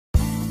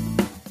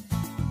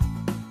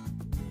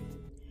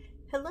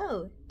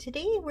Hello!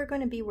 Today we're going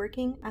to be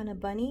working on a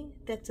bunny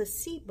that's a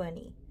sea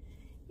bunny.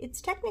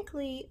 It's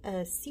technically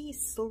a sea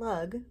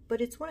slug, but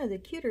it's one of the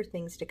cuter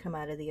things to come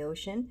out of the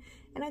ocean,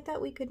 and I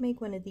thought we could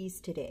make one of these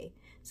today.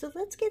 So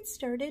let's get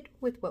started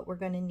with what we're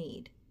going to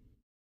need.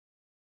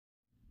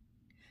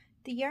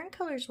 The yarn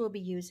colors we'll be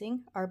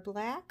using are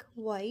black,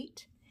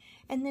 white,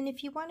 and then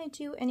if you want to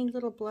do any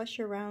little blush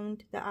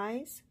around the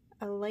eyes,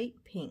 a light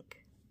pink.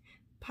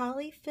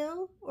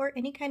 Polyfill or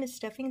any kind of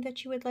stuffing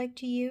that you would like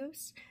to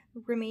use.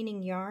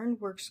 Remaining yarn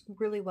works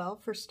really well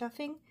for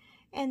stuffing,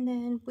 and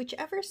then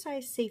whichever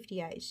size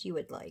safety eyes you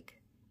would like.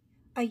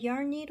 A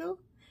yarn needle,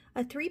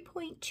 a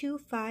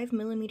 3.25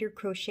 millimeter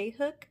crochet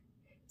hook,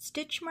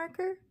 stitch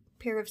marker,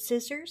 pair of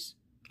scissors,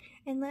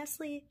 and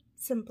lastly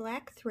some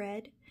black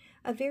thread,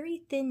 a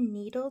very thin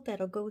needle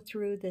that'll go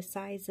through the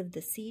size of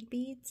the seed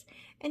beads,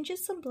 and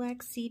just some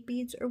black seed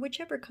beads or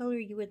whichever color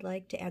you would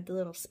like to add the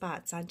little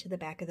spots onto the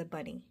back of the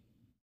bunny.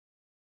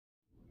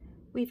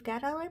 We've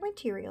got all our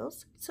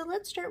materials, so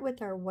let's start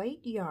with our white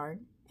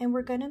yarn, and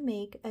we're going to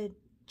make a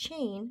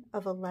chain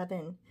of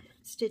 11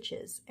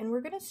 stitches. And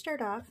we're going to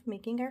start off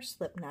making our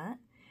slip knot.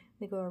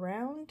 We go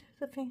around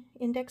the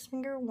index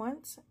finger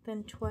once,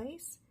 then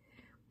twice,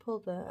 pull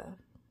the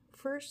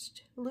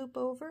first loop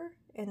over,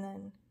 and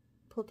then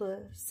pull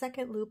the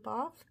second loop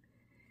off,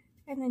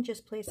 and then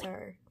just place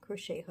our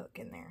crochet hook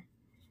in there,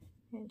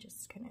 and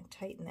just kind of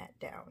tighten that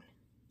down.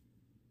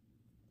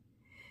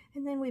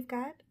 And then we've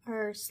got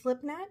our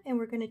slip knot, and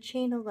we're going to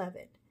chain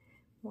 11.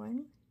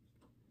 1,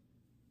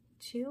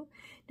 2.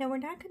 Now we're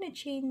not going to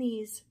chain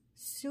these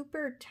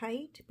super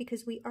tight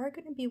because we are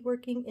going to be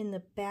working in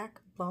the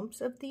back bumps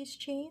of these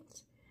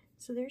chains.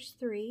 So there's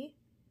 3,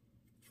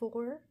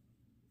 4,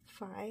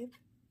 5,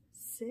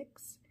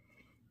 6,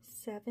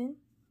 7,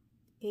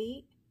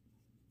 8,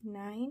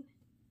 9,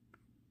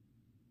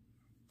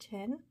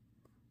 10,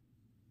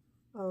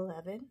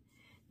 11.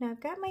 Now I've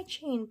got my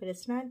chain, but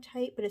it's not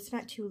tight, but it's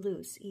not too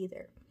loose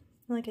either.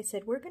 And like I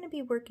said, we're going to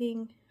be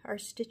working our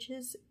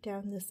stitches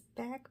down this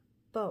back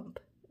bump,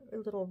 a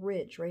little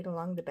ridge right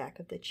along the back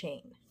of the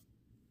chain.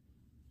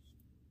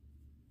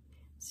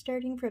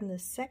 Starting from the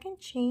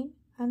second chain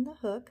on the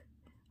hook,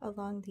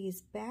 along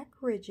these back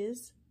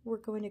ridges, we're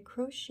going to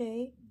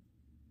crochet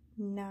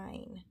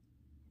 9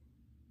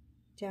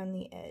 down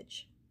the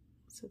edge.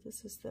 So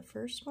this is the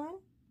first one.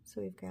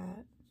 So we've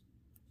got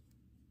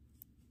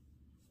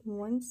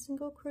 1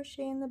 single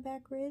crochet in the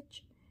back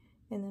ridge,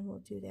 and then we'll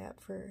do that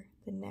for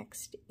the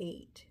next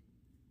 8,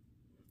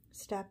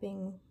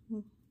 stopping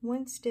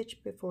 1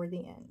 stitch before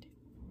the end.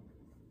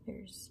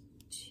 There's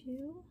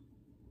 2,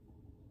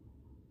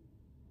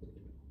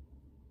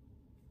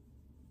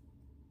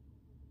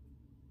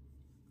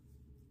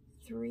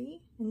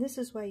 3, and this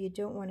is why you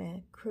don't want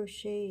to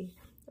crochet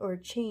or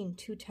chain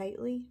too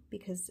tightly,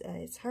 because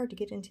it's hard to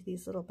get into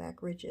these little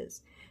back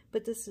ridges,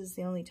 but this is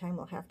the only time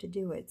we'll have to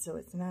do it, so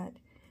it's not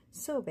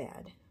so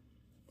bad.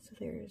 So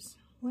there's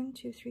 1,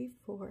 2, 3,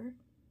 4,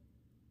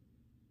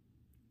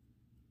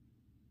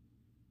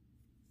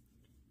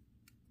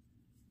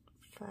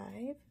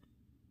 5,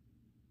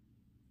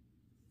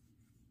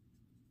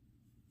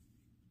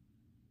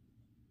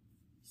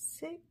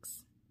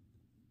 6,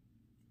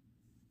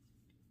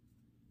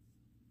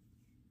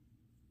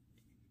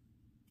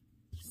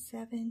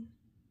 7,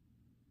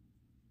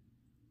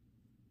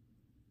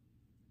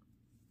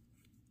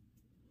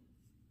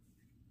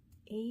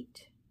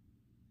 8,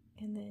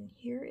 and then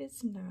here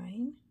is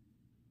 9,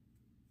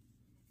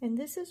 and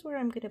this is where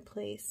I'm going to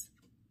place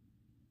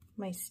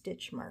my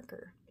stitch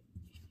marker,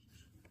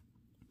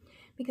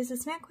 because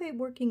it's not quite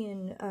working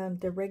in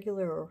the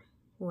regular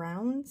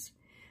rounds,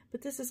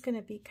 but this is going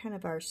to be kind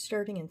of our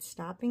starting and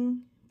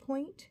stopping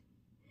point.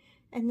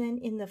 And then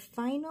in the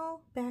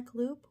final back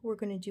loop, we're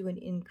going to do an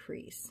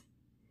increase,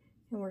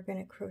 and we're going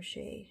to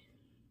crochet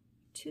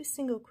 2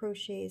 single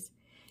crochets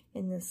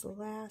in this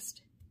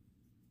last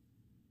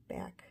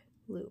back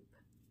loop.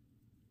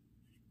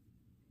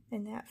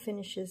 And that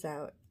finishes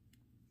out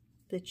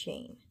the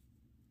chain.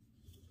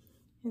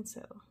 And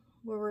so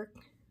we're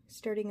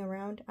starting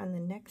around on the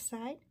next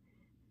side,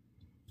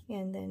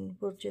 and then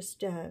we'll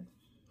just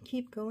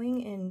keep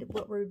going, and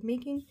what we're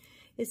making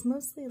is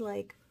mostly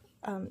like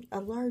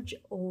a large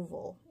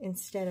oval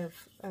instead of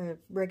a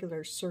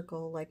regular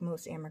circle like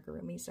most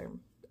amigurumis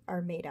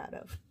are made out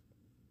of.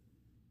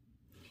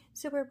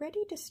 So we're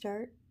ready to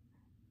start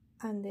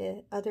on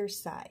the other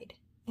side,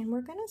 and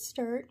we're going to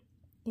start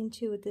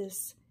into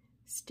this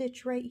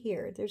stitch right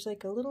here. There's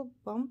like a little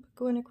bump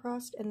going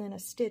across and then a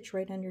stitch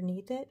right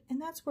underneath it,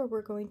 and that's where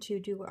we're going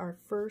to do our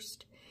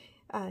first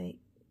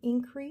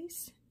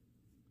increase.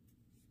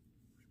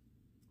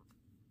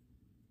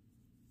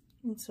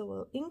 And so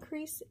we'll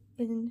increase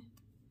in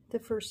the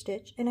first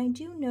stitch, and I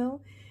do know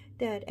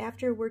that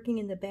after working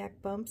in the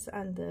back bumps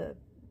on the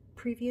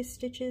previous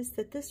stitches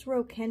that this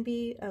row can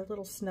be a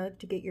little snug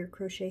to get your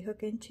crochet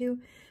hook into,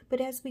 but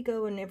as we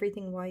go and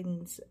everything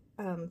widens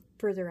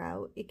further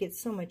out, it gets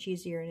so much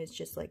easier, and it's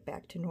just like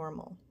back to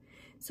normal.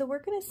 So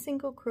we're going to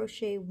single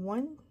crochet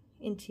 1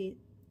 into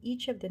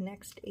each of the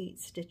next 8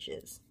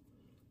 stitches.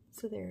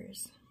 So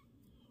there's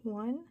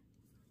 1,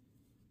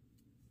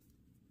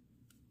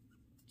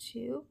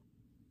 2,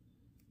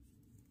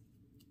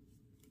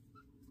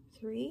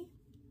 3,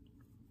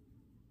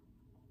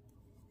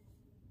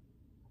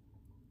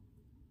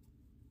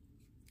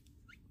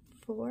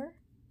 4.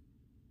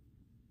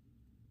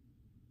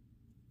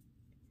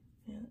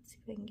 Now let's see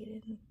if I can get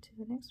into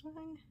the next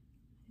one.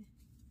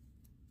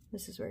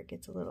 This is where it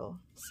gets a little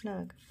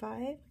snug.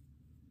 5,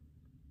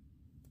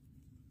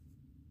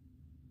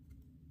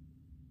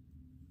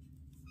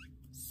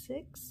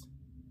 6,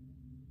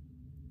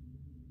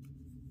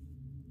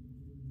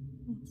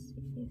 let's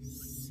see,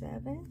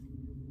 7,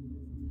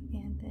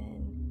 and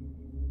then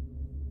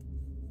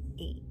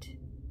 8.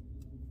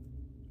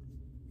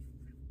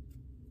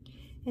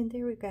 And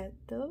there we've got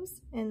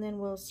those, and then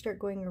we'll start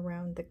going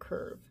around the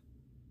curve.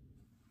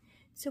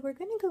 So we're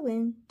going to go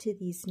into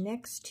these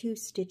next 2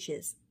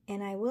 stitches,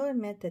 and I will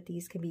admit that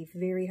these can be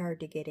very hard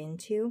to get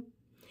into.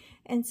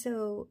 And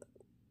so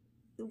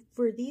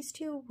for these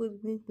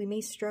 2, we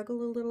may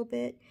struggle a little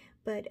bit,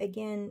 but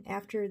again,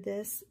 after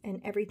this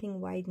and everything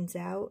widens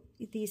out,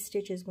 these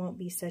stitches won't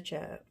be such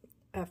a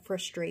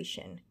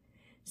frustration.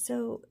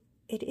 So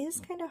it is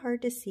kind of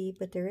hard to see,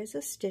 but there is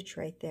a stitch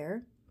right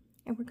there.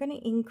 And we're going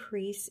to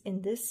increase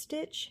in this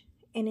stitch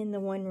and in the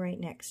one right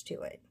next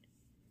to it.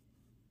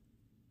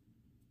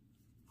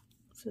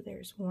 So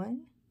there's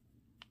 1,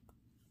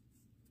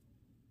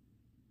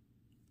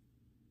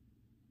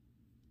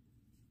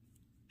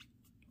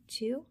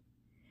 2,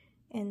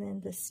 and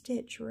then the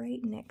stitch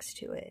right next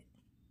to it.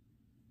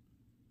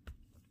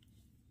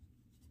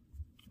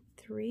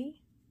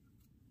 3,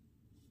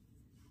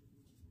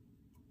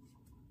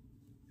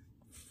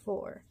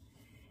 4.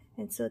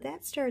 And so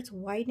that starts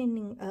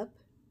widening up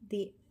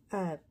the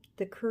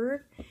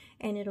curve,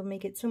 and it'll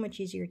make it so much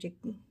easier to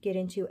get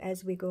into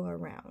as we go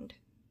around.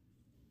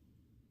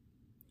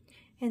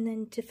 And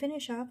then to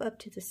finish off up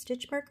to the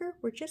stitch marker,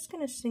 we're just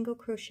going to single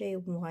crochet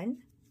 1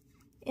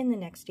 in the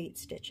next 8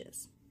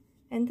 stitches.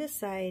 And this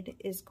side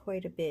is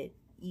quite a bit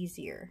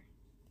easier.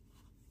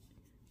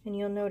 And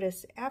you'll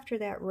notice after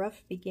that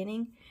rough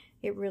beginning,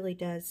 it really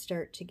does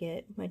start to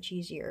get much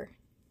easier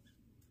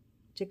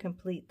to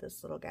complete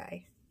this little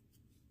guy.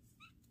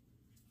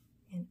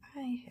 And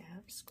I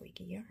have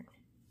squeaky yarn.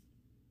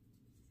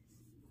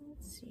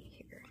 Let's see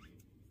here.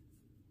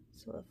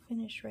 So we'll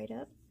finish right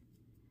up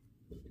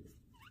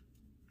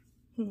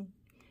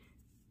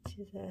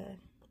to the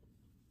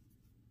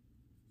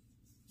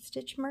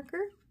stitch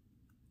marker.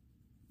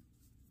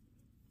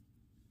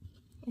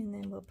 And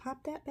then we'll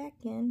pop that back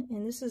in.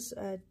 And this is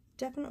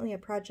definitely a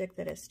project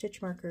that a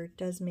stitch marker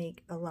does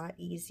make a lot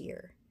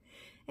easier.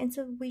 And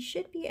so we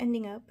should be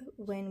ending up,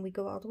 when we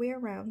go all the way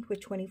around,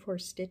 with 24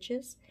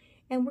 stitches.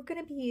 And we're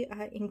going to be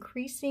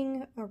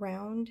increasing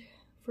around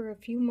for a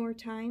few more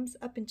times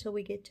up until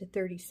we get to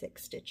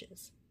 36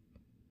 stitches.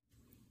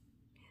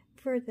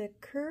 For the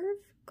curve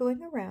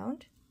going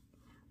around,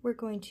 we're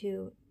going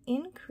to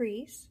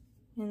increase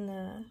in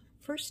the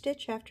first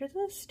stitch after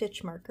the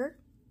stitch marker,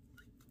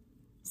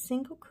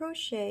 single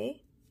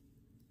crochet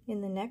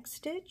in the next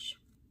stitch,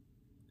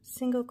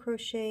 single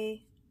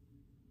crochet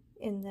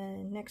in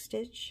the next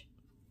stitch,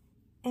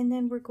 and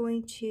then we're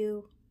going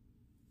to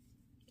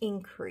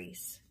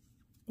increase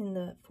in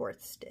the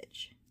 4th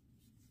stitch.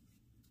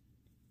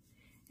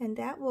 And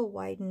that will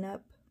widen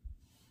up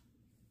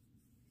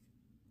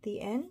the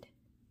end,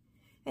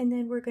 and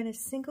then we're going to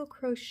single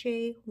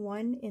crochet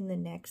 1 in the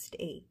next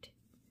 8.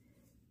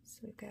 So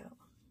we've got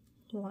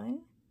 1,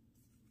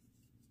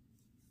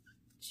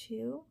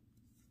 2,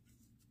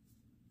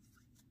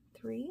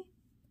 3,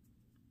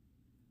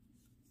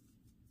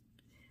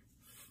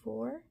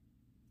 4,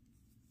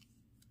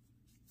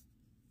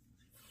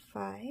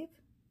 5,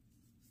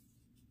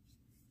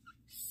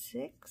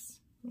 6,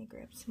 let me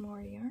grab some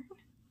more yarn,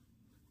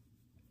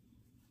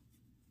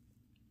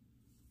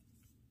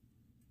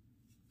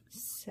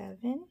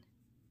 7,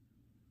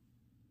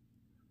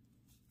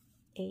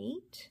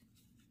 8,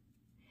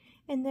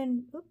 and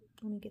then, let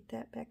me get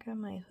that back on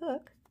my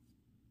hook.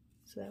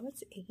 So that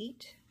was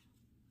 8.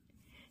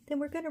 Then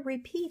we're going to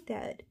repeat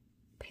that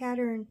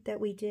pattern that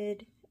we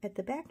did at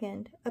the back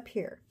end up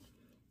here.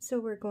 So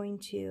we're going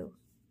to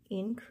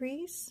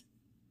increase,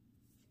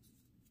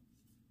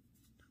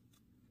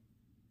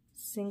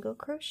 single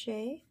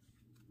crochet,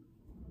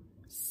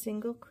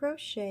 single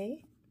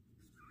crochet,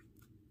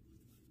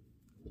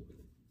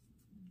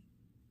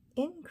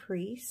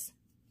 increase,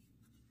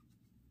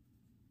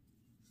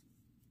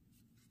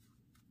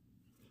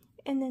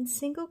 and then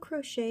single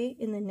crochet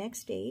in the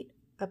next 8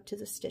 up to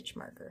the stitch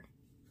marker.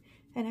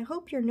 And I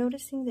hope you're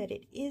noticing that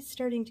it is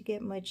starting to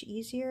get much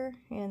easier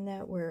and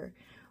that we're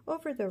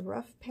over the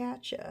rough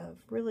patch of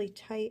really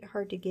tight,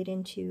 hard to get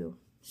into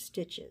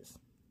stitches.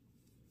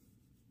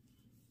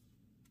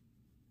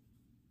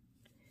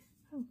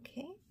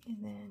 Okay,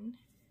 and then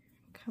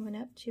coming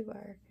up to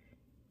our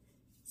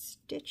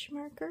stitch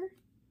marker,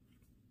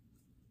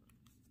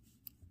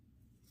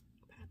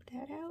 pop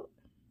that out,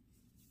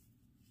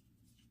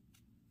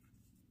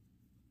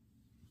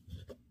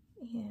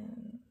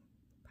 and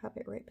pop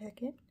it right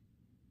back in,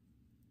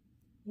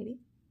 maybe.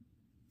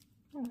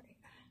 All right,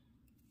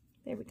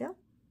 there we go.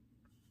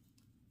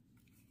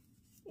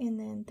 And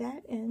then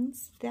that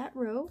ends that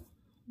row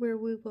where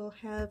we will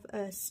have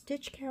a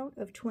stitch count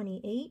of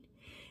 28.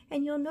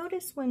 And you'll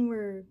notice when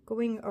we're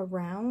going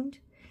around,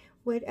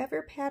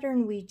 whatever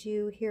pattern we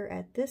do here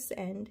at this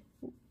end,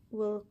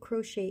 we'll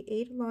crochet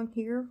 8 along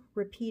here,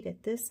 repeat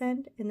at this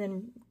end, and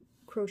then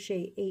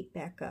crochet 8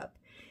 back up.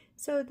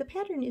 So the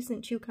pattern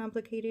isn't too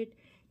complicated,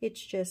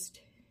 it's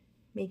just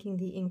making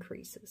the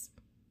increases.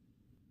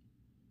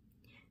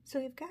 So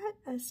we've got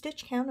a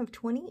stitch count of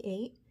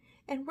 28,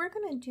 and we're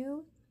going to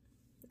do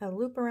a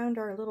loop around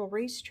our little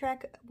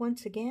racetrack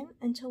once again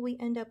until we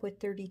end up with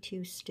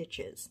 32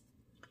 stitches.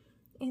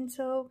 And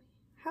so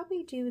how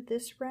we do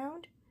this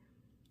round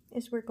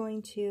is we're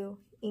going to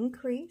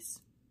increase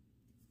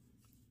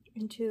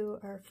into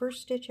our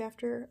first stitch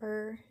after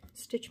our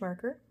stitch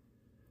marker.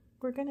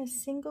 We're going to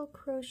single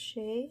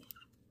crochet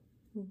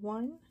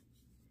 1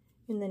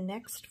 in the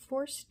next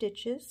 4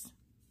 stitches,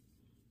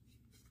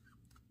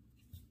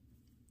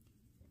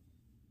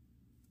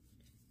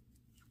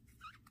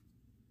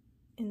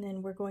 and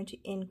then we're going to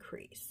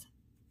increase.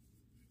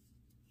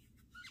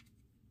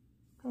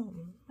 Oh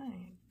my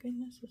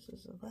goodness, this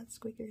is a lot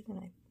squeakier than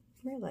I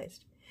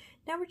realized.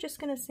 Now we're just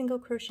going to single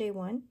crochet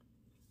 1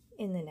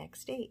 in the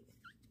next 8.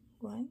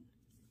 1,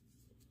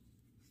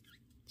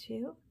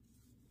 2,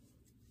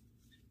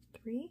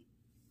 3,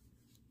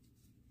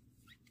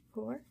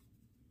 4,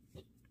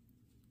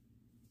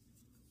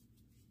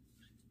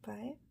 5,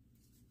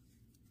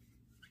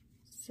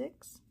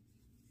 6,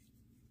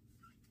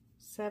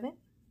 7,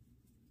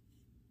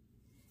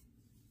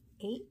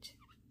 8,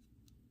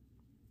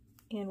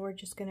 and we're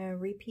just going to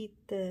repeat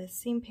the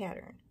same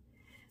pattern.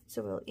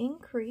 So we'll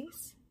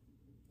increase,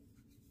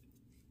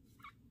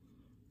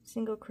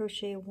 single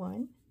crochet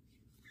 1,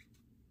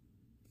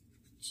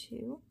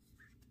 2,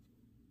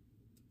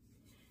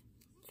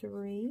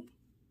 3,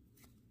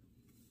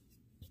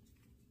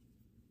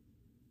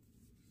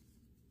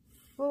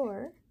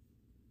 4,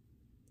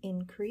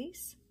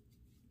 increase,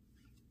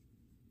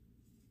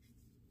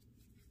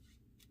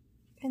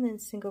 and then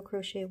single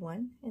crochet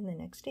 1 in the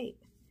next 8.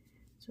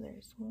 So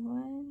there's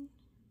 1,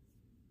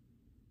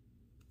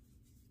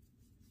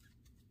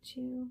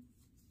 2,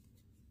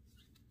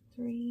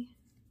 3,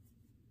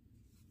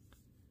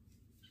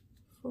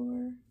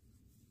 4,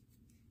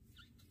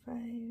 5,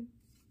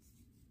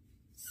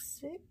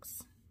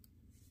 6,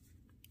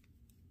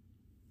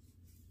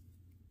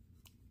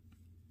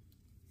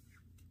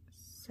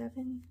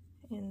 7,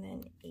 and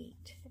then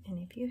 8. And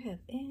if you have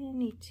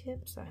any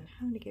tips on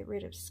how to get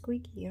rid of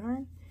squeaky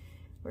yarn,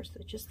 or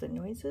just the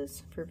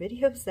noises for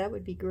videos, that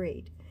would be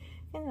great.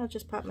 And I'll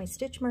just pop my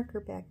stitch marker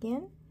back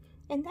in,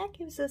 and that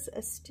gives us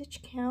a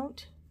stitch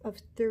count of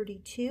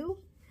 32,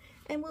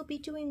 and we'll be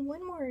doing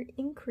one more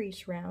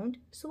increase round,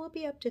 so we'll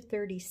be up to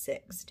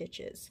 36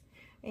 stitches.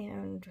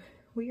 And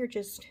we are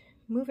just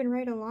moving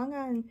right along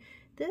on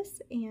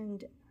this,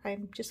 and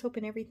I'm just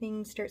hoping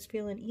everything starts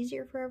feeling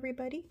easier for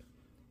everybody,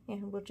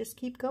 and we'll just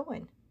keep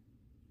going.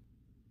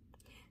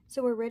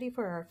 So we're ready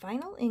for our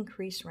final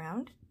increase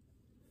round,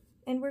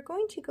 and we're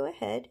going to go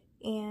ahead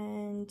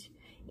and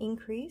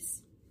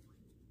increase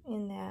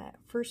in that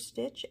first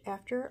stitch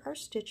after our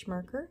stitch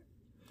marker,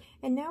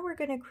 and now we're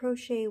going to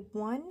crochet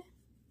 1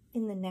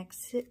 in the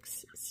next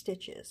 6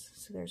 stitches.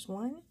 So there's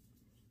 1,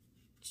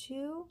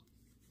 2,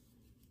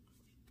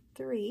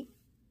 3,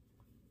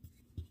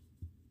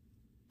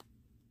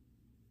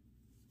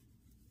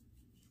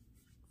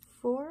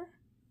 4,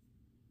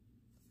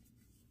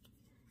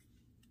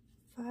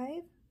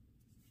 5,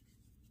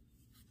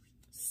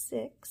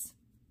 6,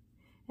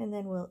 and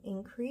then we'll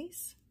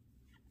increase,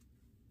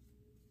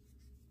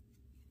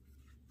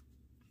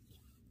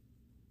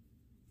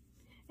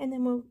 and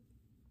then we'll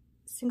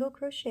single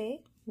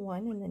crochet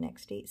 1 in the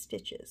next 8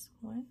 stitches.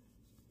 1,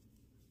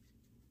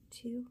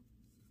 2,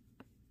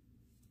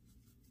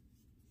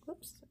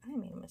 whoops, I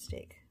made a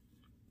mistake.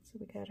 So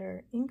we got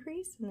our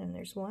increase, and then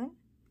there's 1,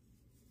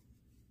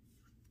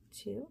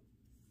 2,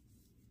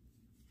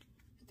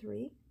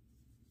 3,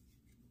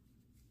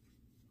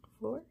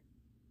 4,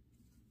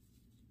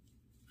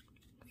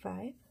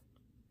 5,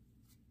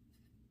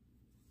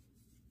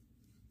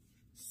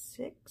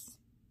 6,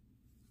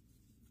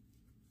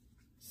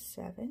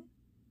 7,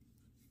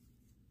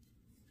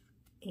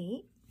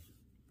 8.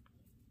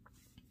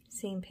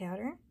 Same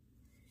pattern.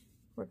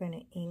 We're going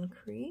to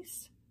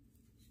increase,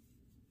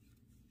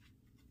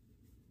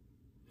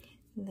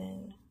 and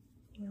then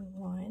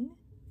 1,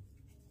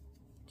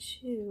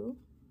 2,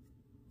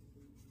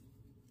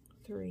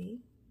 3,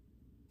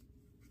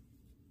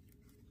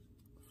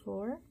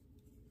 4,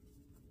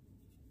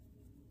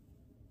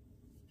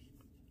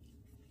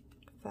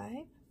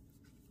 5,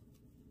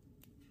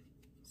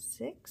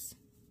 6,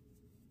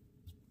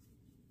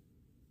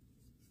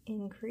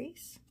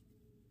 increase,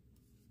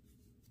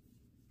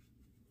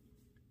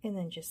 and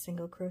then just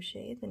single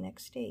crochet the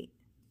next 8.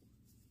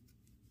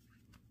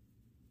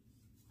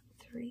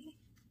 3,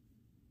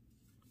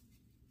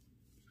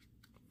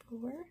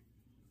 4,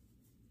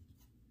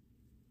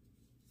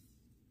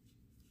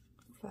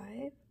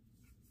 5,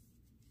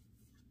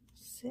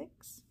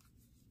 6,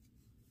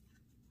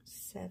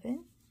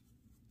 7,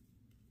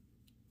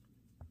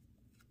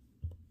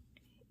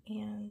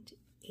 and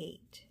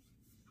 8.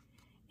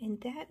 And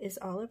that is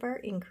all of our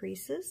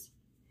increases.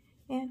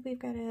 And we've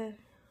got a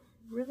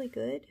really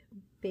good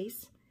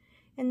base.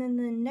 And then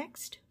the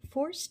next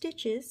 4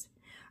 stitches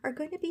are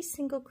going to be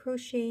single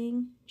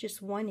crocheting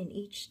just 1 in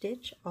each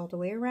stitch all the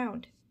way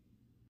around.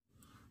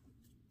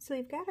 So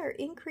we've got our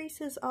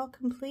increases all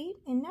complete,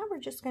 and now we're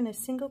just going to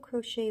single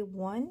crochet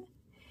 1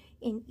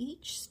 in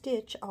each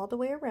stitch all the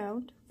way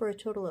around for a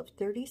total of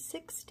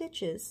 36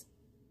 stitches,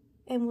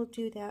 and we'll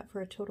do that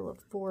for a total of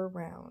 4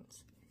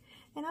 rounds.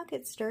 And I'll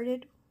get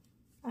started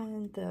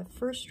on the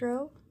first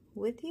row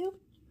with you,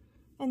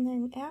 and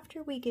then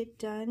after we get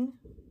done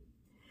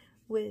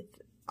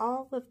with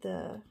all of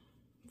the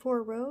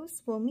 4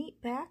 rows, we'll meet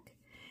back,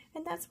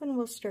 and that's when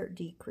we'll start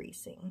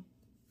decreasing.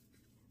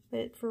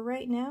 But for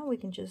right now, we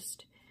can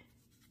just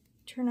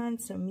turn on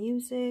some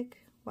music,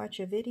 watch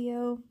a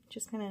video,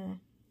 just kind of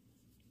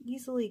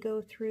easily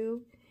go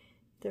through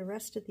the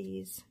rest of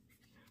these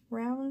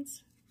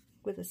rounds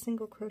with a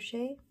single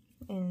crochet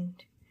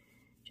and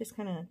just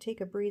kind of take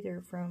a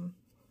breather from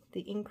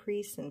the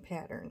increase in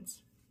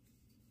patterns.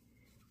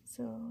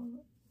 So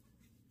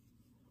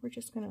we're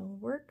just going to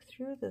work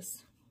through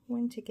this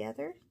one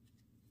together.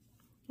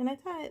 And I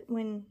thought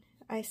when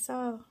I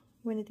saw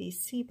one of these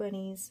sea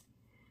bunnies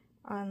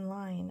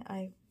online,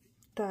 I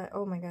thought,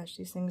 oh my gosh,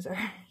 these things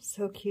are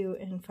so cute,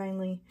 and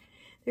finally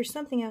there's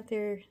something out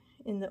there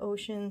in the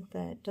ocean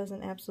that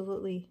doesn't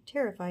absolutely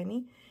terrify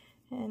me.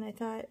 And I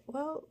thought,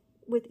 well,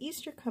 with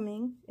Easter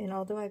coming, and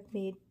although I've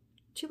made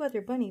 2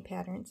 other bunny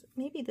patterns,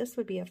 maybe this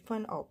would be a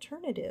fun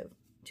alternative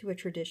to a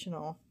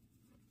traditional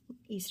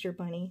Easter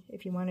bunny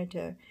if you wanted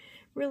to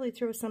really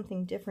throw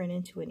something different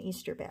into an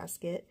Easter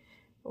basket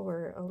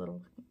or a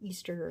little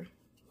Easter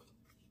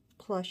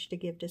plush to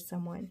give to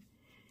someone.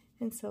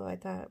 And so I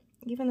thought,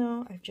 even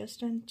though I've just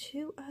done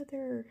 2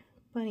 other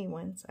bunny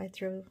ones, I'd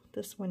throw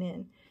this one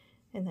in,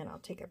 and then I'll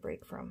take a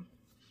break from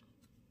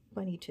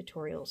bunny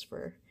tutorials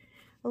for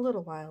a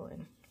little while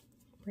and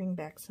bring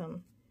back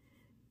some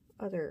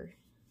other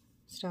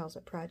styles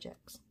of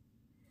projects.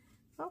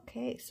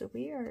 Okay, so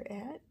we are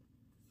at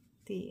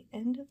the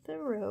end of the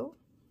row,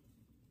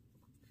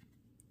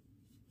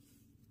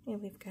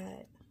 and we've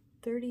got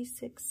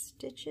 36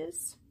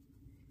 stitches,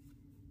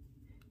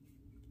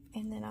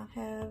 and then I'll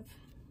have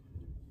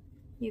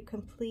you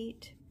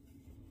complete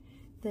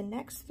the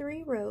next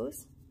 3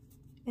 rows,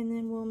 and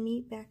then we'll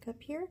meet back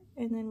up here,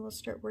 and then we'll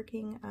start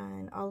working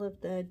on all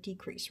of the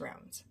decrease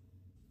rounds.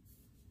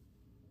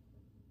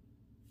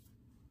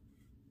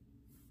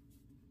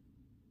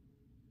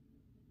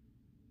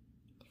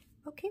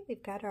 Okay,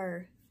 we've got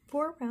our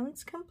 4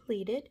 rounds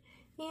completed,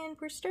 and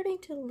we're starting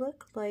to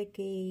look like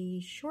a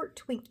short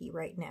Twinkie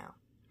right now.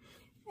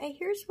 And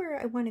here's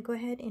where I want to go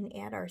ahead and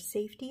add our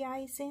safety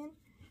eyes in.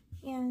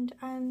 And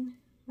on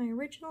my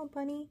original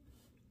bunny,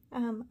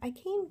 I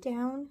came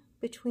down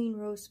between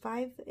rows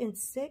 5 and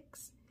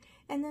 6,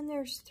 and then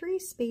there's 3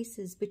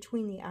 spaces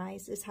between the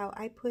eyes is how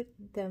I put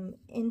them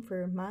in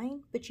for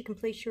mine, but you can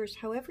place yours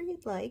however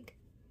you'd like.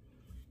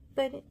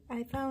 But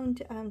I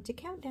found to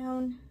count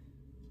down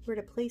where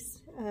to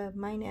place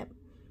mine at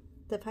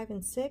the 5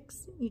 and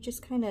 6, you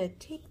just kind of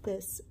take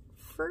this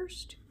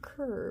first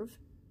curve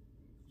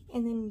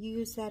and then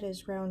use that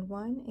as round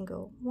 1 and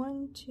go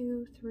 1,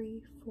 2,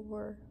 3,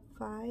 4,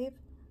 5,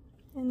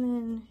 and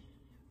then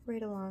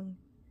right along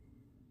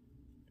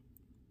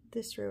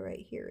this row right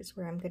here is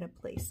where I'm going to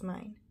place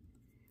mine.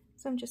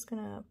 So I'm just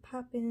going to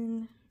pop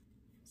in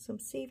some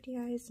safety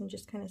eyes and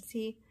just kind of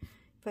see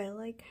if I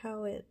like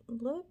how it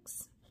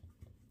looks.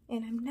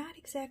 And I'm not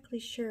exactly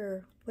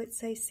sure what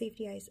size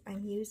safety eyes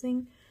I'm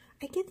using.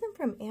 I get them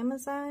from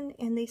Amazon,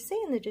 and they say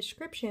in the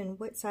description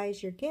what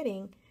size you're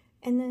getting,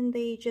 and then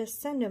they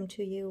just send them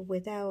to you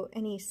without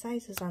any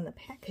sizes on the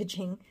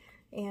packaging.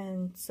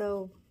 And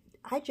so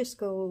I just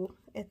go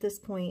at this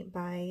point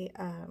by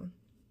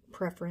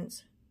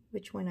preference,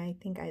 which one I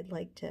think I'd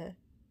like to,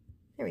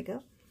 there we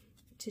go,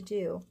 to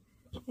do.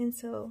 And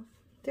so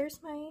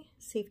there's my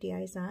safety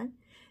eyes on.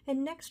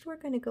 And next we're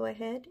going to go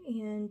ahead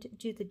and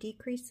do the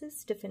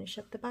decreases to finish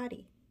up the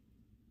body.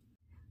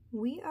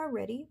 We are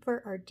ready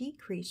for our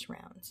decrease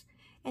rounds.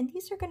 And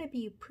these are going to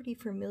be pretty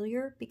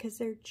familiar because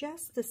they're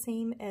just the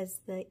same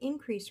as the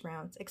increase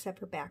rounds except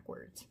for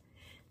backwards.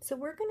 So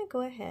we're going to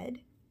go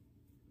ahead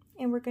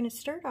and we're going to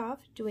start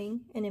off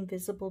doing an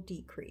invisible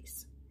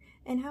decrease.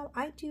 And how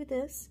I do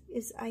this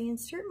is I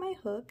insert my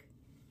hook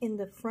in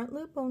the front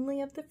loop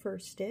only of the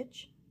first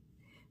stitch,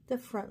 the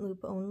front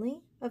loop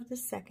only of the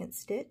second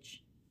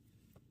stitch,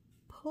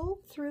 pull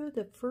through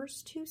the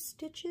first 2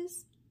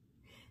 stitches,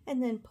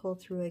 and then pull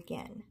through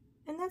again.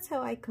 And that's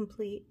how I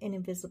complete an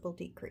invisible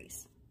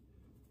decrease.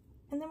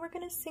 And then we're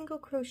going to single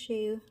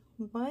crochet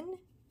 1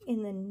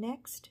 in the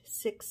next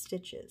 6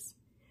 stitches.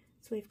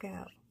 So we've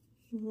got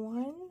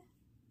 1,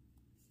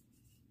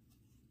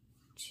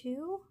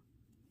 2,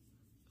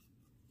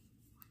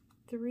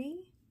 3,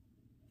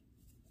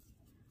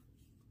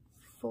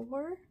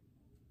 4,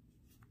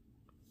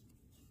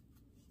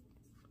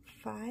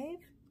 5,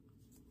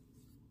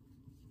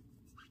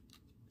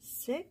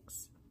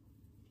 6.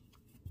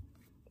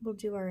 We'll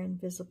do our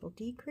invisible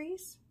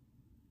decrease.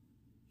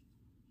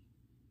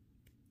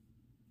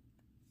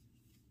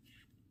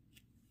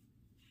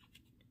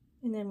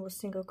 And then we'll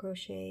single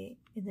crochet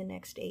in the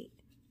next 8.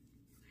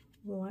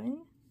 1,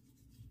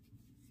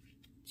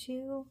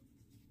 2,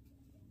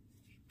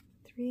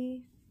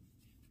 3,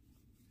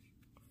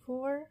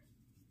 4,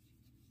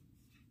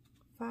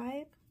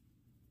 5,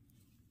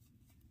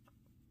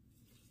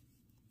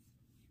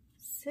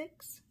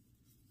 6,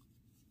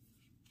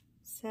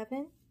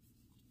 7,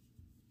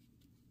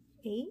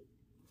 8.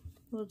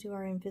 We'll do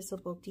our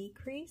invisible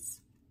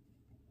decrease.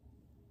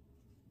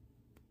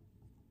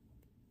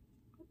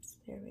 Oops,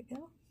 there we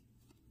go.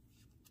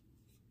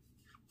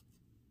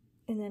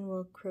 And then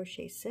we'll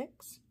crochet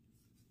 6.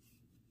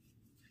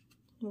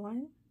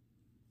 1,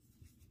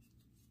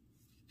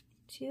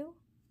 2,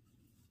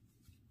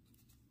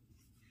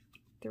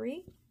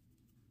 3,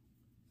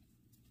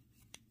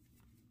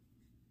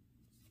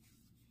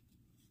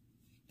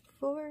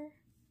 4,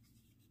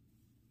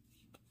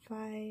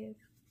 5,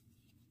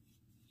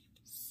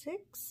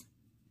 6.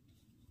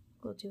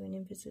 We'll do an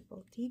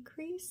invisible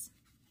decrease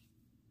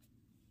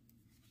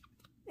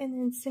and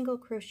then single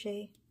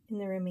crochet in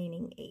the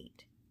remaining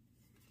 8.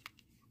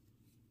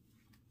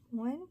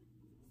 1,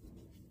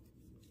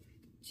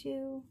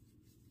 2,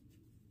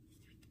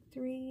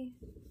 3,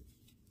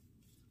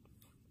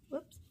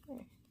 whoops,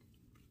 there,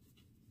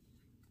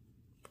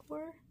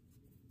 4,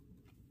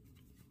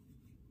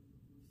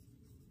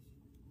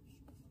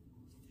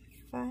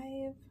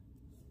 5,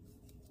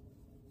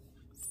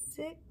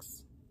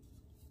 6,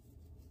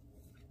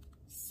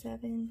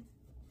 7,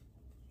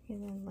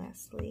 and then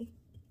lastly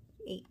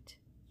 8.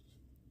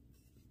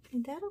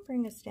 And that'll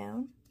bring us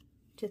down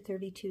to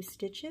 32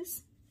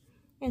 stitches.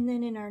 And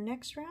then in our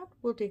next round,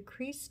 we'll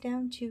decrease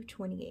down to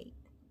 28.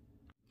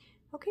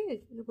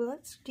 Okay, well,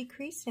 let's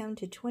decrease down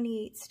to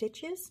 28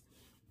 stitches,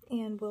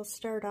 and we'll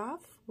start off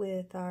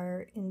with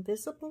our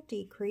invisible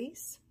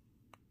decrease.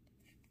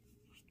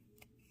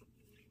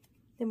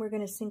 Then we're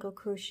going to single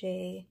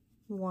crochet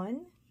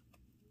 1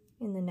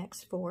 in the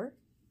next 4,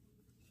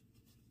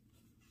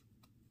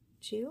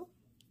 2,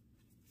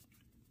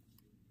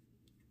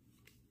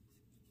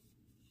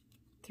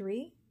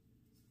 3,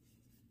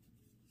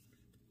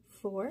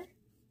 4.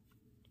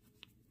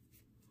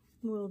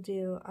 We'll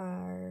do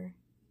our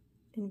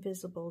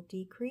invisible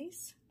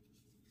decrease.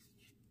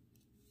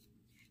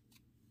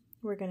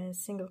 We're going to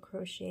single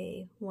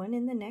crochet 1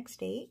 in the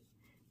next 8.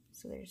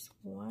 So there's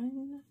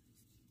 1,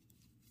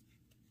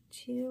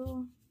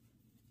 2,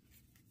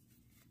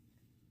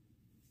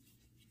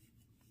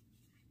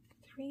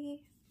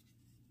 3,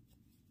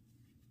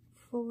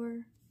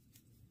 4,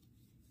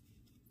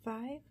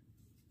 5,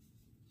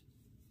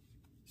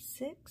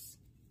 6,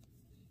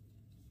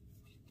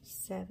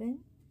 7,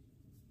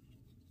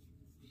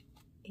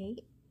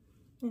 8,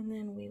 and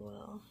then we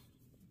will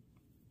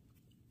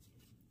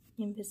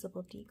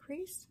invisible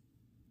decrease,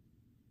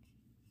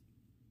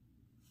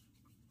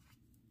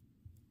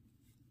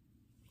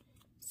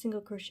 single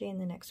crochet in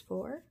the next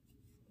 4,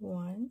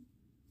 1,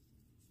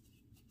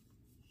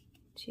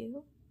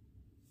 2,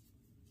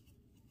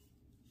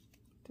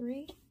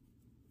 3,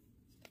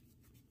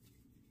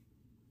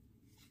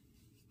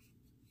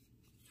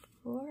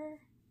 4,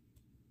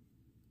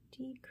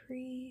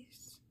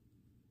 decrease,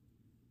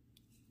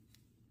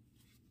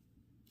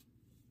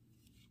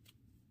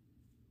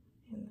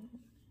 and then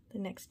the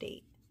next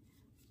 8.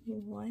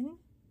 1,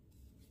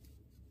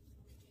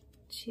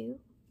 2,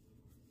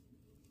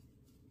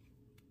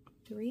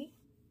 3,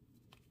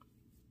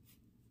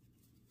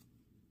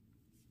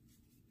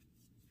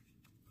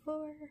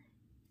 4,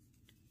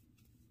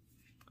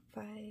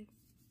 5,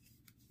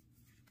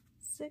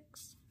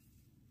 6,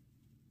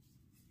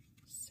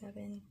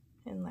 7,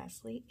 and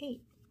lastly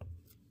 8.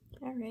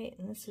 All right,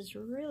 and this is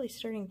really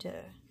starting to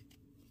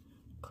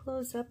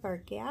close up our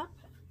gap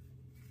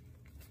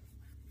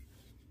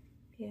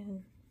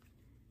and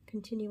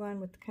continue on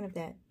with kind of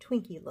that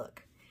Twinkie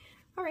look.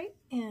 All right,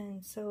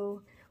 and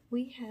so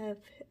we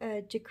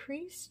have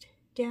decreased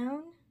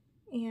down,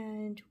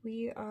 and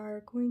we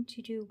are going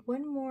to do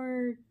one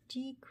more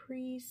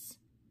decrease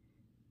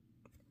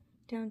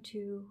down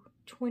to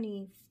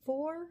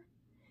 24,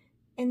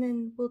 and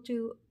then we'll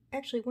do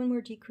actually one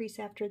more decrease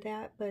after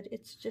that, but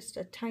it's just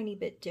a tiny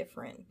bit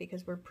different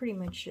because we're pretty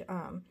much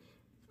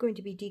going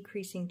to be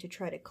decreasing to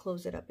try to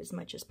close it up as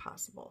much as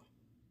possible.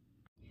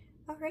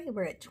 All right,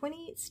 we're at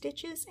 28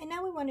 stitches, and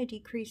now we want to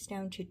decrease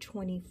down to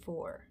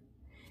 24.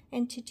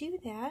 And to do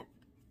that,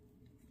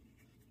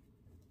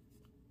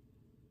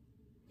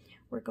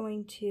 we're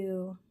going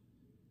to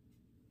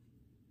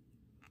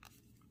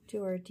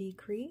do our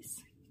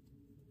decrease,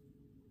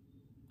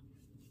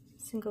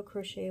 single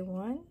crochet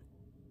 1,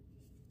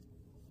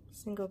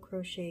 single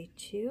crochet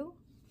 2,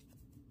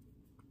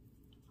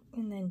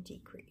 and then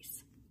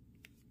decrease.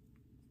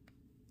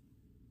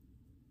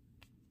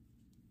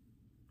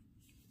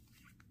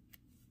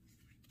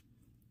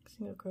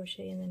 Single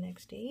crochet in the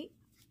next 8.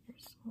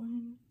 There's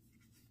 1,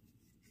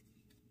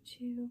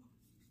 2,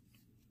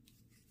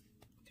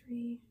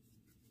 3,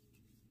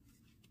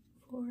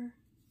 4.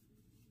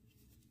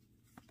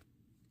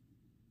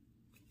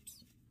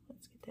 Oops,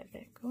 let's get that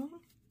back going.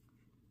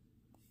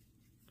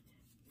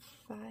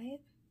 5,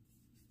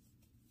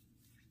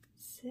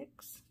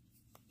 6,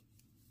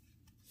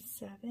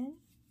 7,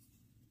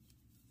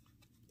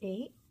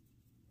 8.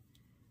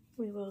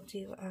 We will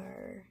do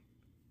our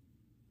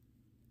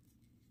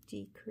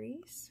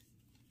decrease,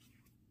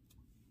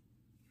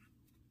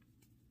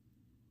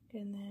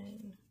 and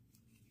then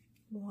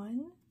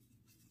 1,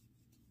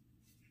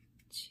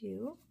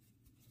 2,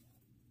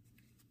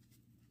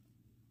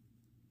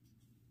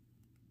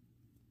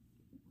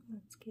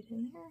 let's get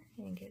in there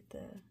and get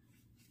the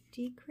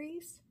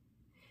decrease,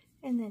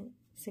 and then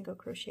single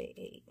crochet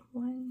 8.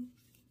 1,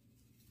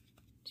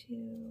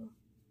 2,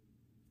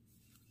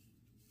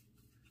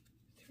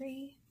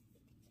 3,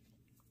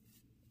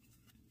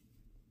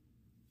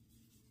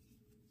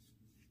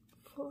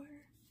 4,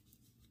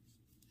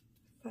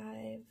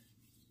 5,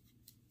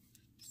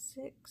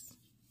 6,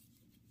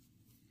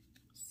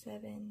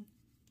 7,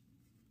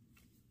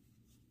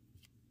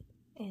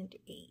 and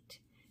 8.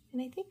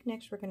 And I think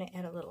next we're going to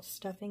add a little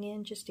stuffing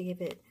in just to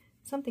give it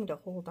something to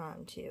hold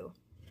on to.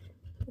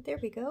 But there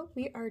we go.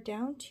 We are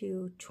down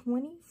to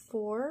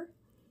 24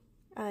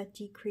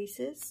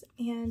 decreases,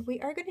 and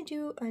we are going to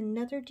do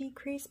another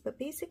decrease, but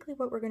basically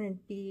what we're going to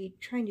be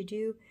trying to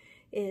do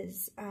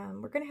is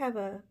we're going to have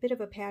a bit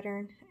of a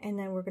pattern, and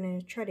then we're going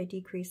to try to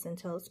decrease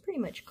until it's pretty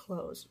much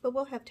closed, but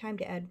we'll have time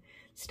to add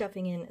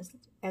stuffing in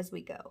as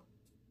we go.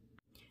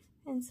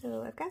 And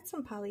so I've got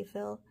some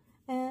polyfill,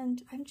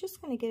 and I'm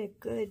just going to get a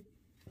good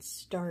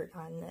start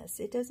on this.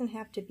 It doesn't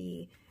have to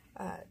be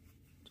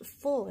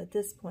full at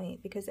this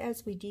point, because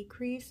as we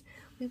decrease,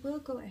 we will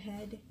go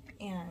ahead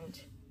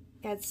and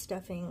add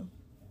stuffing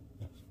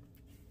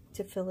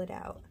to fill it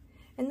out.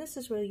 And this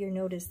is where you'll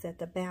notice that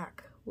the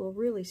back will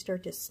really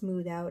start to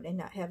smooth out and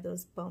not have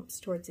those bumps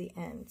towards the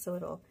end, so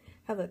it'll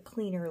have a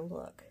cleaner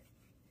look.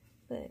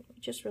 But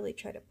just really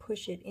try to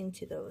push it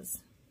into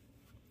those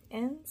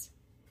ends.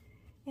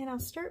 And I'll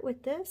start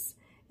with this,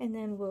 and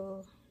then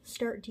we'll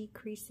start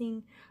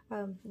decreasing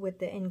with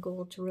the end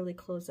goal to really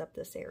close up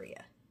this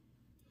area.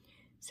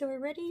 So we're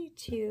ready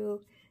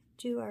to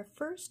do our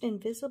first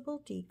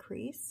invisible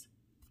decrease,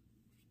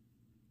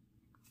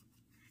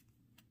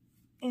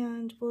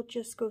 and we'll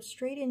just go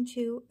straight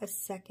into a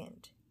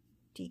second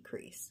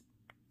decrease.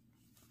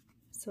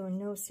 So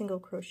no single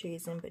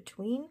crochets in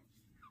between.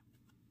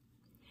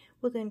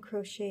 We'll then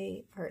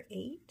crochet our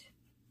 8,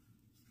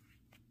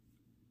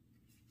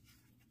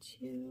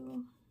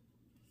 2,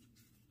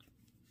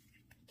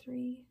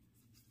 3,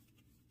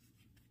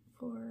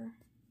 4,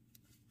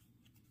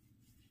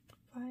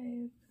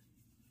 5,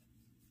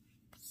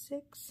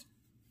 6,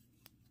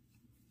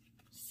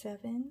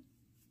 7,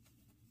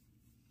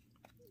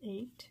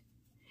 8,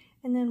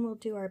 and then we'll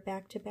do our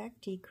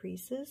back-to-back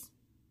decreases.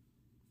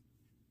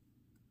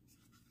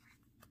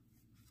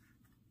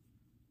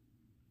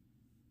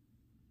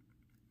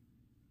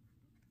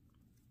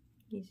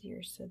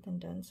 Easier said than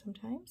done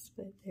sometimes,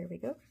 but there we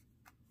go.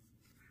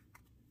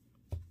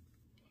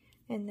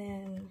 And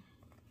then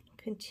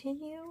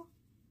continue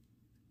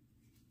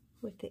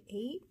with the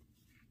 8.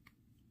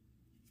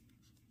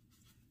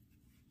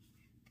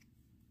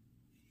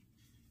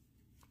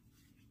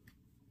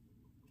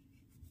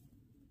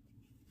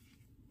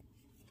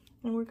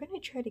 And we're going to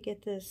try to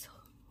get this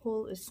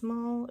hole as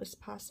small as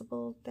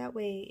possible. That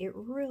way it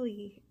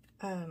really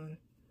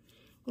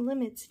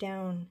limits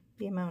down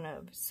the amount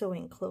of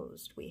sewing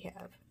closed we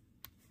have.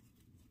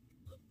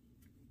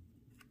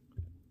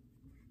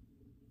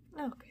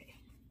 Okay,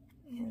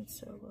 and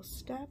so we'll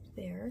stop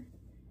there.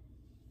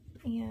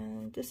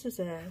 And this is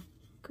a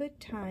good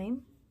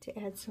time to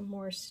add some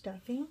more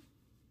stuffing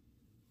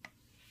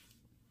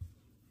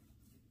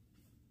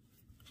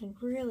and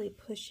really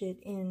push it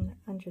in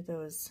under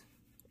those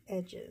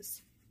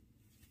edges.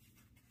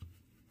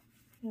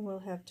 And we'll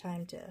have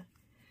time to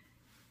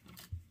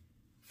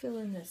fill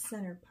in the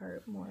center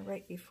part more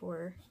right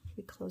before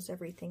we close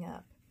everything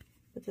up.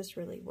 But this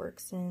really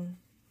works in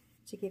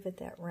to give it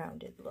that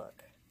rounded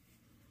look.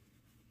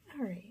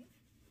 All right.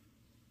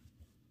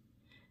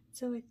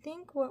 So I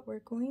think what we're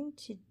going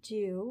to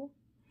do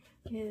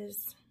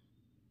is,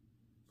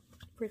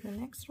 for the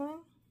next one,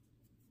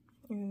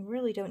 and we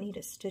really don't need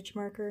a stitch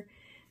marker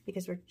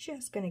because we're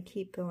just going to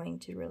keep going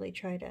to really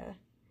try to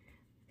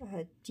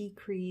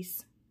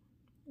decrease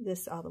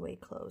this all the way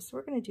closed. So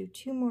we're going to do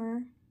 2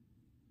 more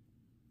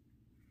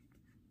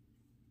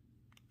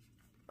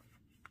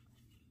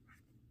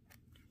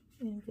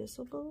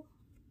invisible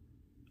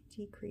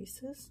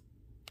decreases.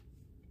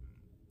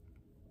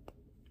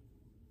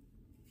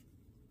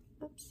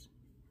 Oops,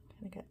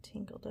 kind of got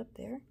tangled up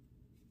there.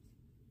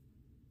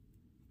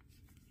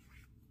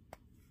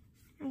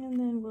 And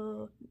then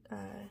we'll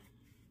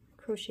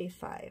crochet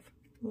 5.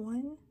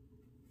 1,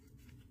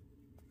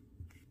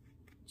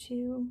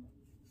 2,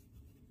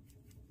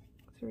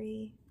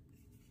 3,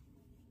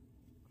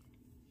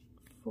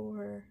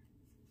 4,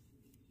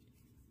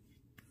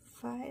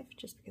 5,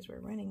 just because we're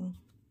running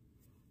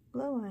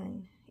low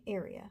on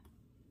area.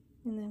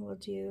 And then we'll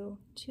do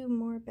 2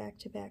 more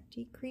back-to-back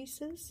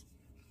decreases.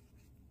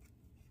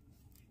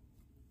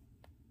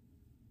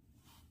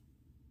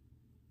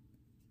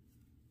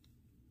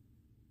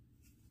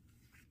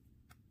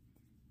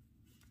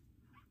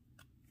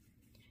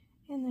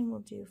 And then we'll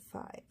do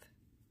 5.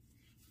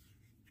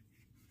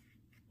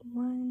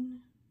 1,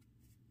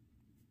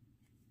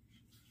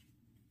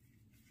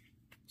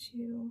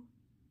 2,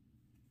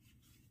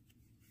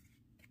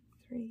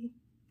 3,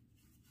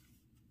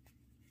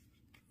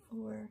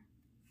 4,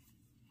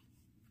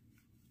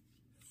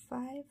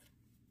 5.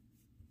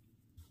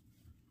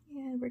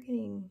 And we're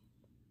getting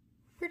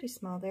pretty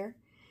small there.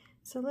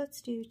 So let's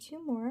do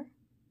 2 more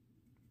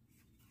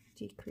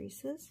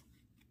decreases.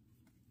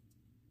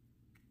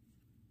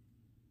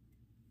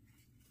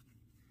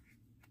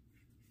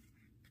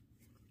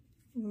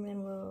 And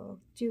then we'll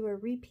do a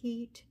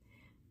repeat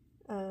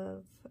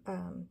of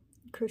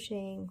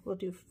crocheting. We'll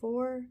do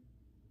 4,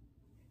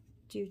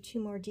 do 2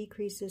 more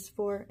decreases,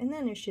 4, and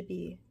then it should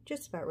be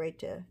just about right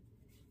to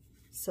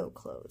sew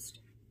closed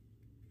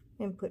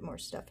and put more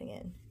stuffing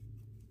in.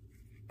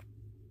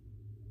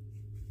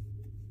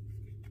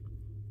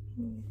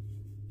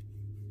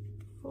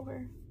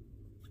 4,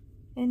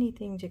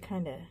 anything to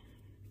kind of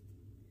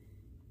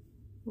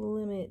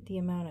limit the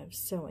amount of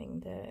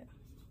sewing that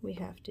we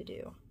have to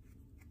do.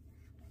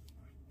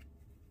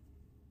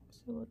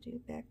 So we'll do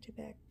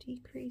back-to-back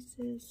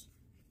decreases.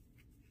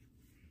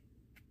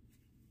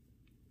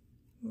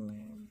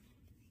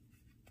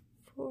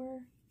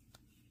 4,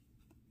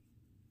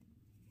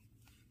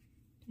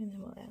 and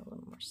then we'll add a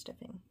little more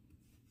stuffing.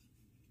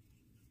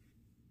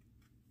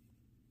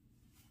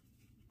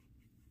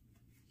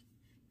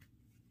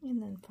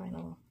 And then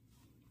final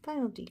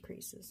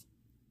decreases,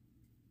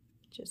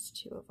 just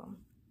 2 of them.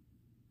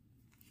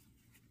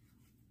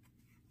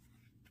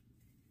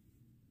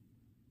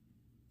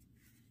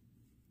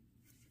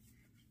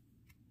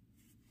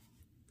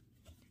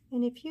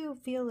 And if you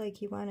feel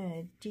like you want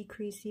to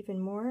decrease even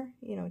more,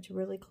 you know, to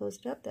really close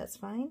it up, that's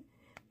fine.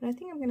 But I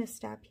think I'm going to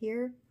stop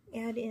here,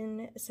 add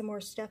in some more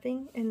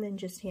stuffing, and then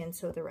just hand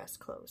sew the rest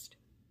closed.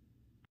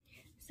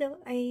 So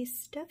I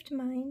stuffed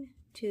mine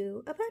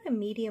to about a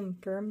medium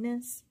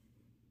firmness,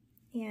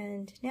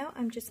 and now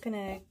I'm just going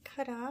to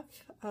cut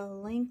off a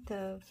length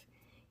of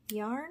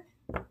yarn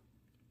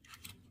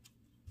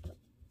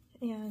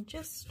and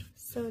just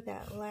sew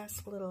that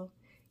last little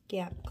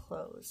gap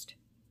closed.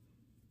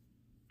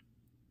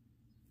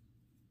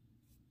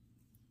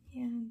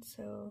 And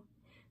so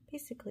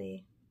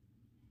basically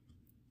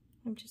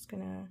I'm just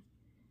gonna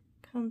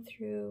come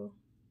through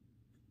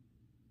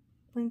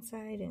one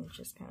side and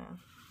just kind of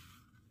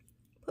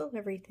pull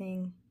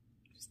everything,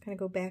 just kind of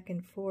go back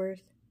and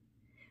forth,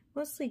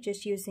 mostly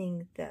just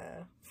using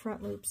the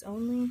front loops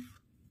only,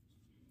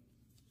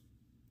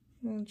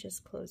 and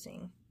just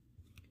closing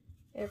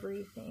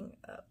everything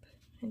up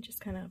and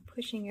just kind of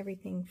pushing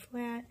everything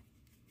flat,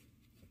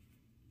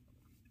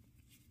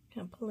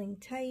 kind of pulling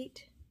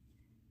tight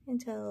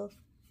until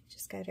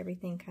just got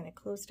everything kind of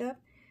closed up,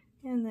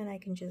 and then I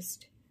can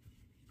just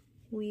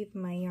weave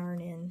my yarn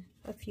in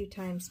a few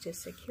times to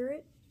secure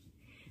it,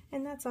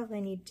 and that's all I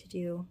need to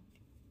do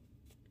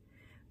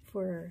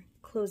for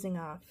closing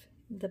off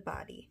the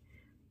body.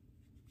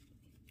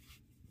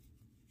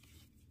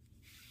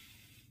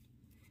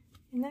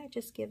 And that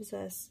just gives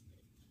us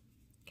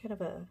kind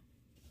of a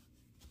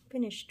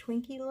finished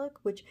Twinkie look,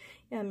 which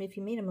if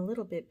you made him a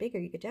little bit bigger,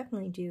 you could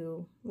definitely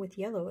do with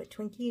yellow a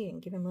Twinkie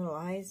and give him little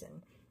eyes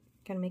and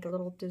kind of make a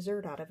little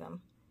dessert out of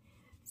him.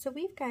 So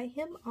we've got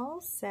him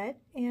all set,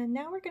 and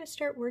now we're going to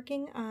start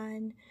working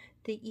on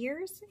the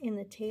ears and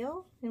the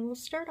tail, and we'll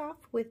start off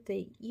with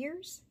the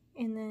ears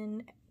and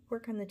then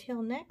work on the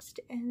tail next,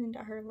 and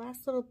our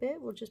last little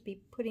bit will just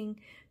be putting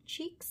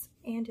cheeks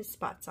and his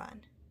spots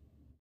on.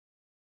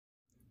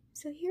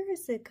 So here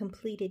is the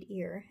completed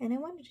ear, and I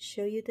wanted to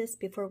show you this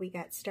before we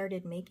got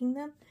started making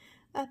them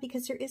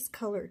because there is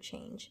color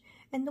change.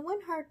 And the one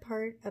hard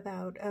part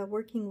about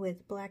working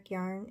with black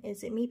yarn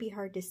is it may be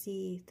hard to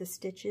see the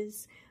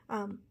stitches,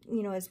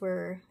 you know, as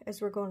we're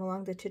going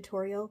along the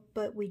tutorial,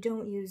 but we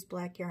don't use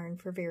black yarn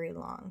for very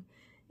long.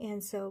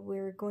 And so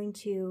we're going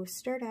to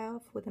start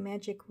off with a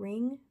magic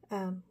ring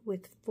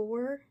with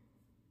 4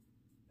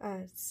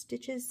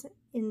 stitches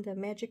in the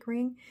magic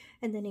ring,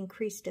 and then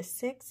increase to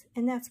 6,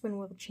 and that's when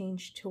we'll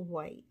change to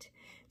white.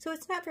 So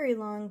it's not very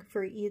long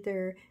for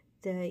either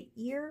the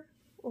ear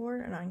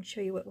or, and I can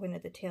show you what one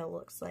of the tail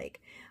looks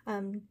like,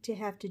 to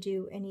have to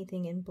do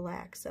anything in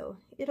black, so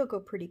it'll go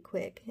pretty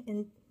quick.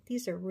 And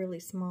these are really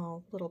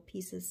small little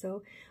pieces,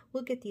 so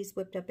we'll get these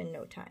whipped up in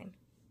no time.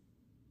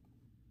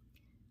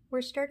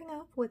 We're starting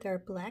off with our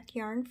black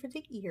yarn for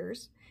the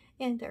ears,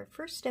 and our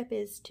first step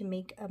is to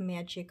make a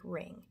magic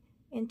ring.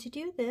 And to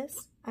do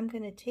this, I'm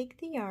going to take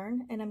the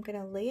yarn and I'm going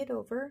to lay it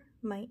over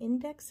my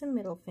index and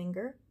middle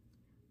finger,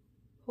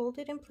 hold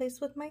it in place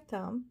with my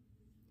thumb,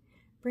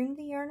 bring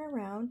the yarn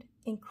around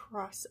and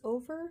cross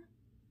over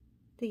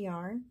the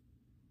yarn,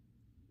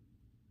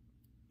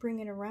 bring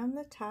it around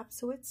the top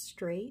so it's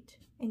straight,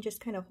 and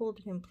just kind of hold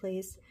it in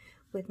place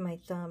with my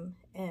thumb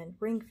and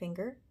ring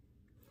finger.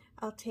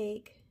 I'll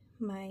take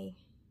my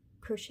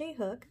crochet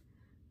hook,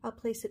 I'll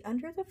place it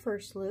under the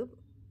first loop,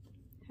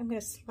 I'm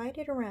going to slide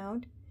it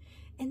around,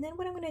 and then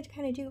what I'm going to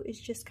kind of do is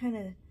just kind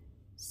of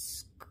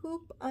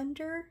scoop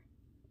under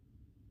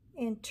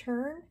and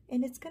turn,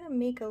 and it's going to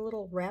make a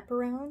little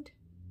wraparound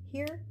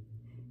here,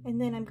 and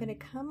then I'm going to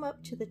come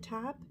up to the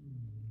top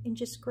and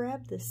just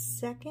grab the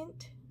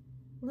second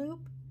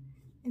loop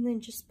and then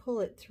just pull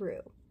it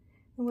through.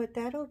 And what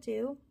that'll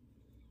do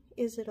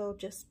is it'll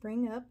just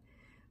bring up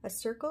a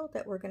circle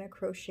that we're going to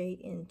crochet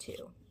into.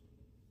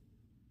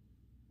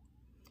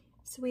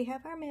 So we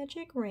have our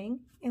magic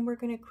ring, and we're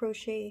going to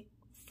crochet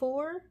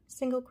 4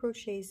 single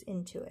crochets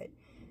into it.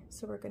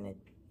 So we're going to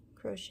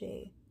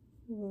crochet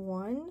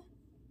 1,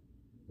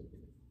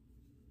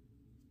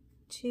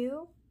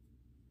 2,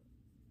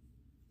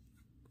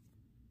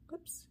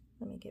 oops,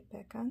 let me get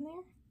back on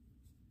there,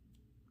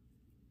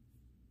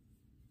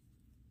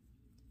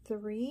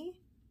 3,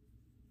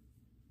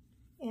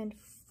 and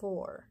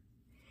 4.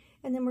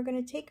 And then we're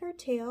going to take our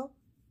tail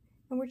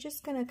and we're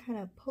just going to kind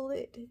of pull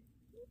it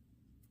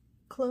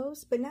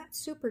close, but not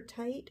super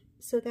tight,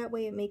 so that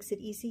way it makes it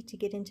easy to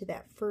get into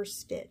that first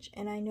stitch.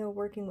 And I know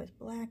working with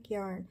black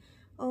yarn,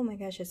 oh my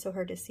gosh, it's so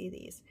hard to see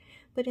these.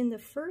 But in the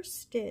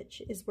first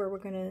stitch is where we're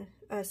going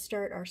to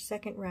start our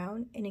second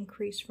round and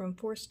increase from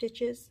 4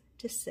 stitches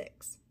to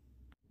 6.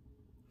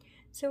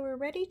 So we're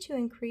ready to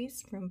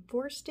increase from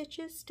 4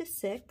 stitches to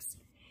 6,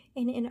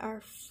 and in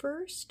our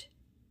first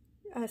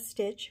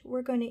stitch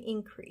we're going to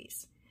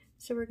increase.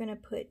 So we're going to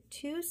put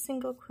 2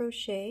 single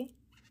crochet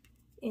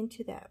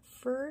into that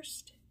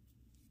first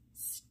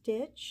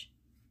stitch.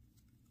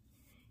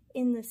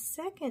 In the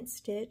second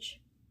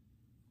stitch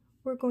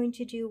we're going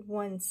to do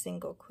 1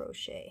 single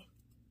crochet,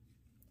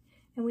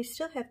 and we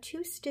still have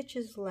 2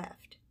 stitches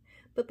left.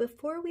 But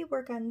before we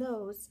work on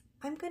those,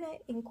 I'm going to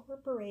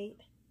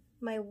incorporate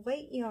my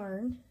white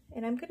yarn,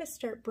 and I'm going to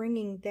start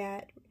bringing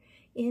that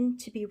in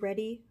to be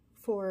ready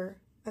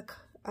for a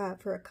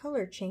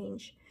color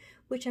change,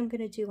 which I'm going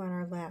to do on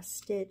our last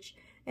stitch,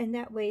 and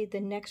that way the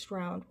next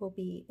round will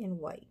be in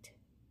white.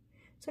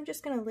 So I'm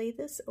just going to lay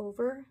this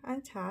over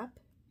on top,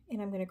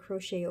 and I'm going to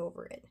crochet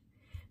over it.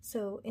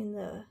 So in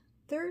the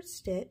third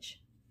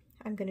stitch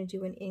I'm going to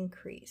do an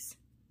increase.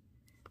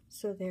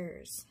 So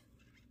there's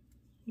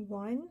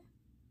 1,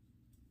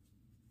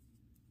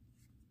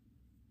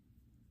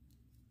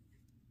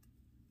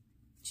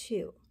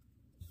 2.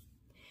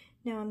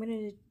 Now I'm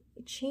going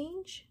to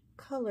change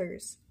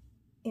colors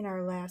in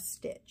our last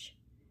stitch.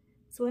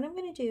 So what I'm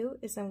going to do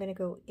is I'm going to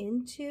go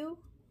into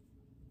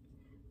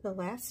the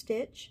last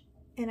stitch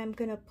and I'm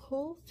going to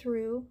pull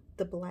through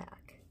the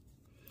black.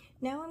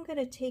 Now I'm going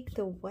to take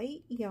the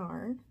white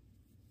yarn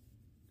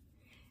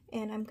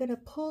and I'm going to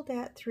pull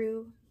that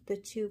through the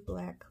 2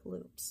 black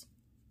loops.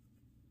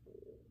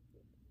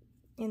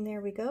 And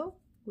there we go.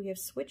 We have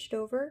switched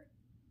over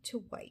to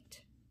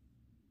white.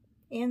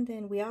 And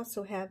then we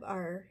also have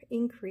our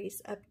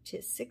increase up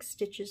to 6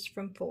 stitches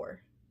from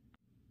 4.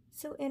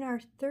 So in our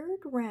third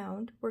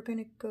round, we're going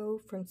to go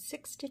from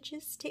 6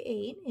 stitches to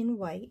 8 in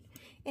white,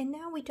 and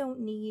now we don't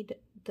need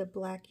the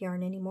black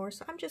yarn anymore,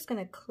 so I'm just going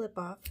to clip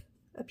off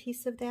a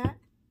piece of that,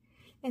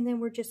 and then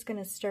we're just going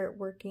to start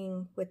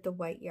working with the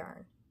white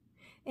yarn.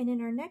 And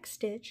in our next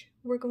stitch,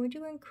 we're going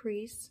to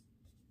increase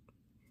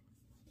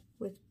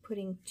with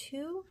putting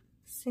 2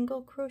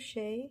 single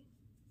crochet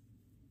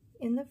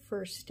in the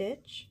first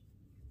stitch.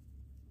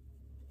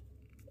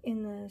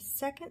 In the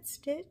second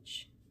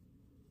stitch,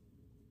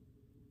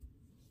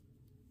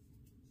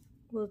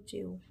 we'll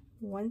do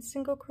 1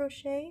 single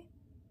crochet.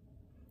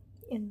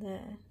 In the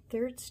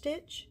third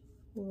stitch,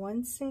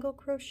 1 single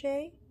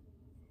crochet.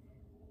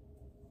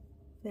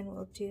 Then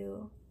we'll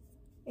do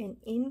an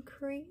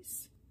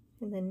increase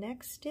in the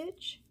next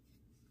stitch,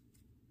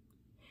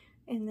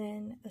 and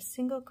then a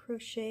single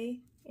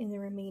crochet in the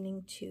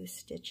remaining 2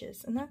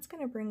 stitches, and that's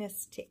going to bring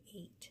us to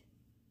 8.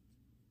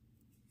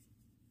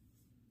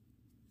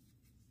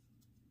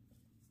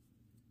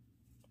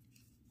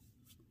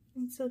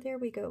 And so there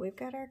we go. We've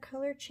got our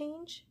color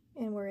change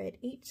and we're at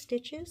 8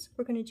 stitches.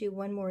 We're going to do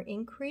 1 more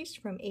increase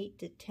from 8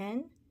 to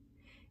 10,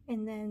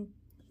 and then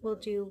we'll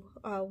do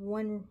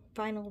 1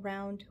 final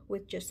round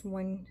with just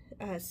 1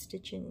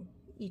 stitch in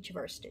each of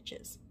our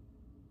stitches.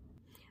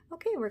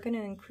 Okay, we're going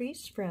to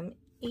increase from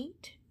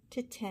 8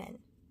 to 10,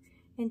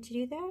 and to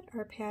do that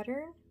our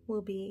pattern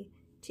will be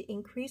to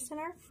increase in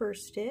our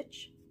first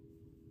stitch.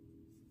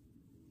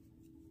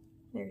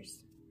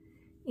 There's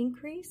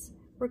increase.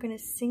 We're going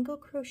to single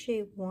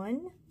crochet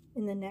 1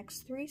 in the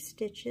next 3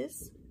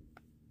 stitches,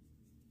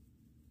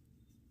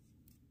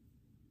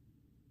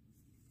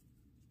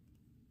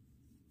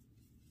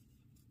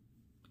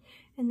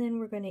 and then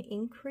we're going to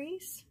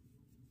increase,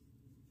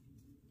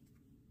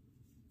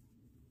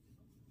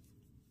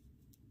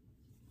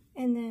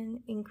 and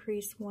then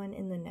increase 1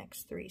 in the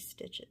next 3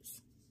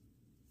 stitches.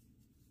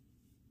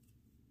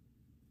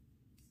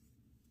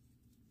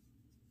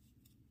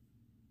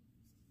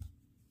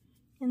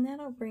 And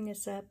that'll bring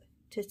us up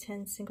to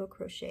 10 single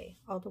crochet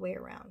all the way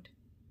around.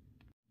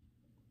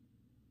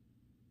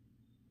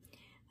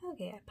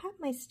 Okay, I popped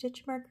my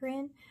stitch marker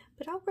in,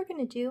 but all we're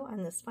going to do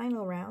on this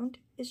final round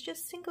is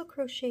just single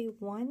crochet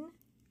 1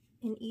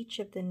 in each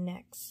of the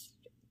next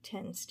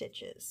 10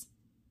 stitches.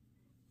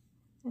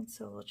 And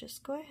so we'll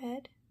just go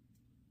ahead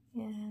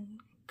and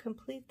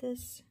complete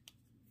this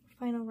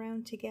final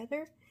round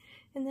together,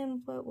 and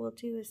then what we'll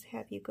do is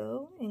have you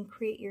go and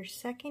create your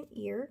second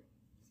ear,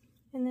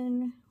 and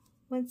then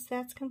once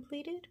that's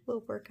completed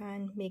we'll work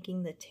on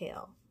making the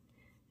tail,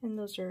 and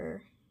those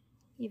are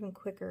even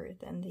quicker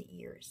than the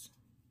ears.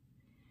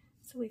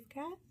 So we've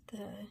got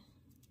the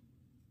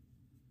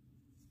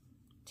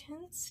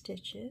 10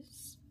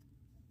 stitches.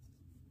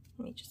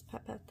 Let me just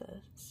pop out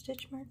the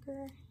stitch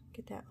marker,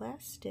 get that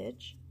last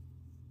stitch,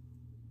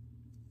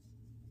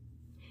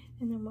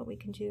 and then what we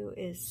can do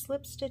is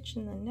slip stitch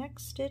in the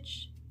next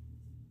stitch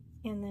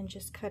and then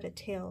just cut a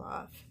tail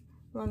off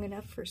long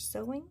enough for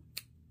sewing.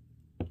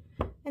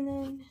 And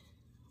then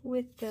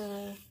with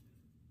the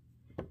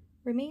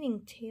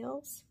remaining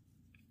tails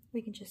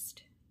we can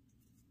just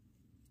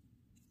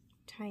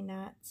tie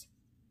knots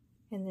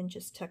and then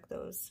just tuck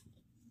those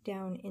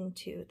down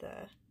into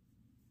the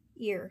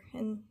ear,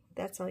 and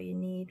that's all you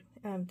need.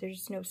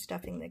 There's no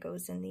stuffing that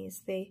goes in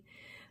these, they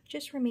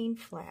just remain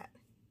flat.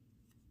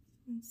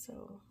 And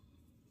so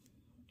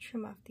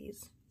trim off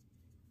these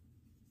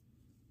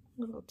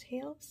little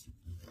tails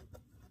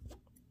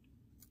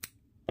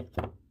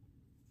and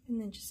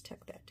then just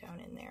tuck that down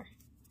in there,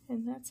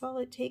 and that's all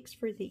it takes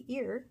for the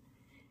ear.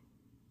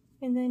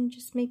 And then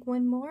just make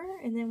one more,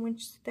 and then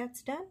once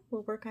that's done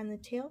we'll work on the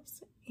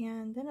tails,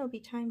 and then it'll be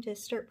time to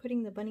start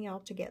putting the bunny all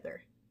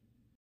together.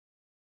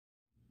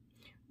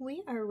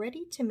 We are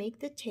ready to make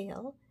the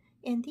tail,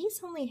 and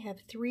these only have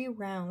 3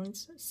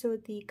 rounds, so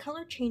the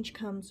color change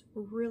comes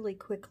really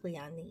quickly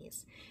on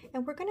these.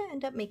 And we're going to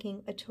end up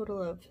making a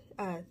total of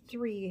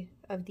 3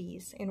 of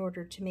these in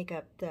order to make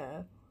up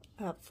the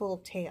full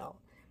tail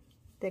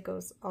that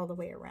goes all the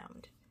way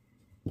around.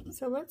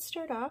 So let's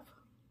start off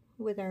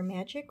with our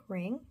magic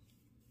ring.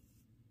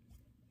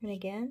 And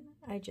again,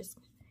 I just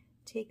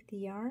take the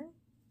yarn,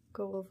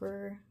 go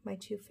over my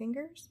 2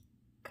 fingers,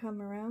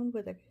 come around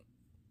with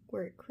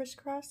where it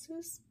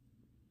crisscrosses.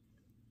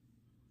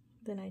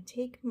 Then I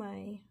take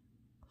my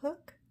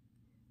hook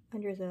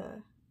under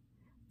the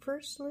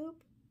first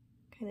loop,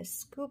 kind of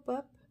scoop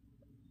up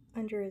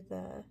under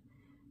the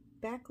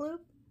back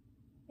loop,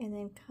 and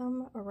then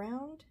come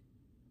around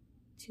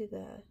to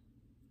the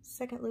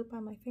second loop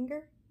on my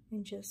finger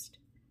and just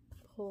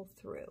pull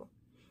through.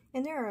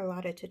 And there are a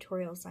lot of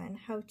tutorials on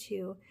how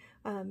to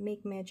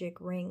make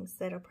magic rings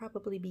that'll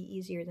probably be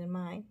easier than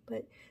mine,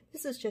 but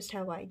this is just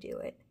how I do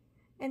it.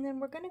 And then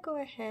we're going to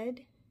go ahead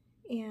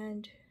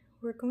and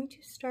we're going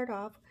to start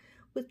off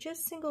with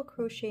just single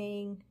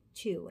crocheting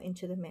 2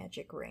 into the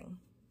magic ring.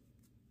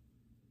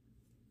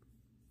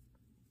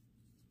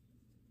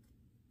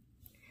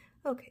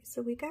 Okay,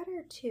 so we got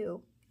our 2,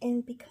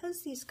 and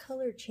because these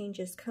color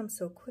changes come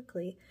so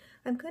quickly,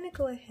 I'm going to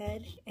go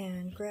ahead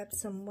and grab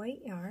some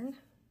white yarn,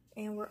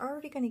 and we're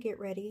already going to get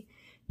ready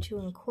to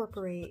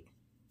incorporate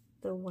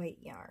the white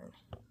yarn.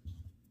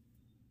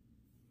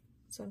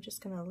 So I'm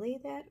just going to lay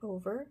that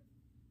over,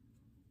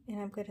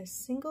 and I'm going to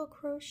single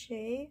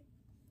crochet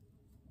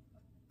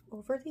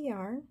over the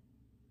yarn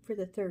for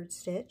the 3rd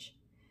stitch,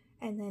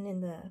 and then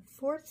in the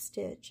 4th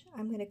stitch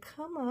I'm going to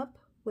come up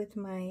with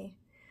my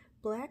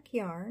black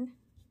yarn,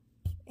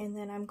 and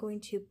then I'm going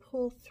to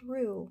pull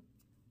through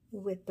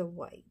with the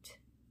white.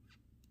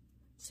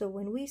 So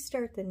when we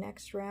start the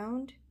next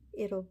round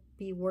it'll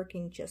be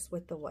working just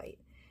with the white,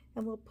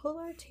 and we'll pull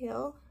our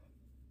tail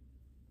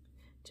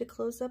to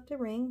close up the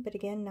ring, but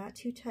again not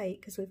too tight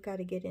because we've got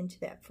to get into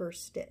that 1st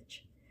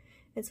stitch.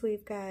 And so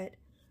we've got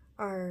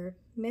our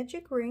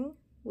magic ring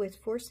with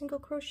 4 single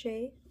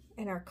crochet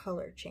and our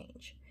color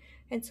change,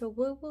 and so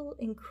we will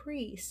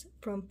increase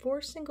from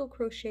 4 single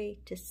crochet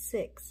to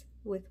 6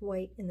 with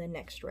white in the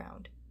next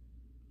round.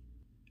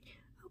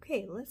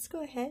 Okay, let's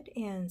go ahead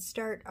and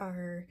start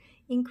our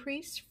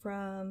increase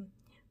from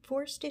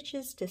 4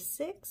 stitches to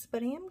 6,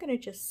 but I am going to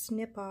just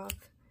snip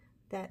off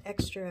that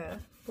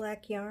extra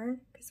black yarn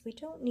because we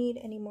don't need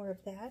any more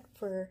of that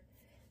for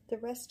the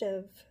rest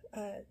of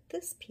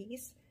this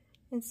piece.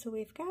 And so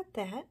we've got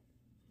that,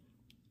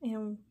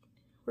 and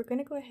we're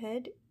going to go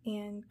ahead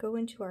and go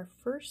into our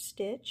 1st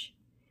stitch,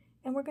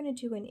 and we're going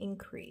to do an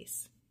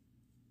increase.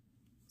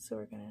 So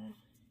we're going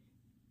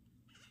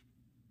to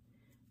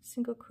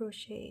single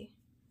crochet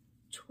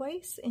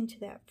twice into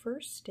that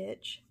 1st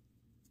stitch,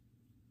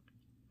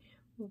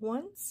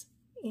 once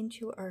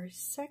into our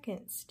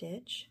 2nd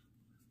stitch,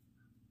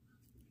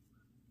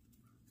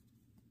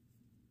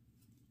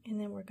 and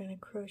then we're going to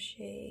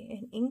crochet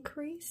an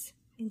increase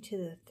into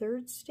the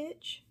 3rd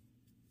stitch,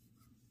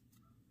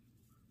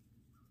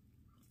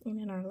 and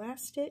in our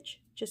last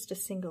stitch just a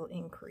single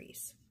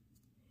increase,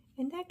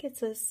 and that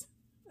gets us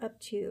up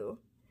to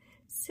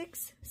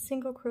 6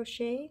 single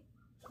crochet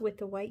with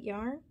the white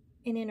yarn.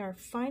 And in our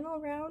final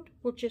round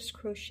we'll just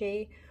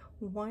crochet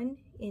 1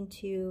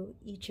 into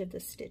each of the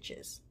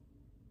stitches.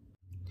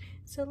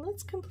 So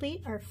let's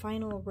complete our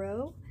final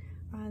row.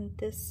 on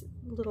this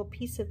little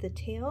piece of the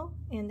tail,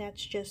 and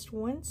that's just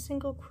one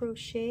single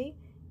crochet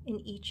in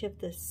each of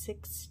the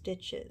 6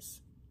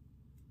 stitches.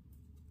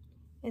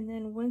 And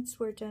then once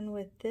we're done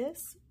with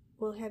this,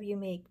 we'll have you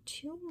make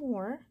 2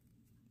 more,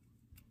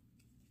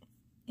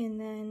 and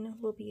then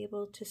we'll be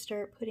able to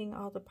start putting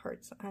all the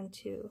parts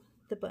onto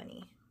the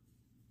bunny.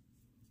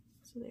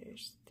 So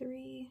there's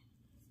 3,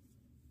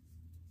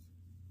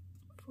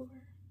 4,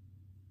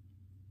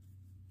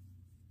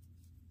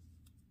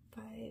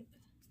 5,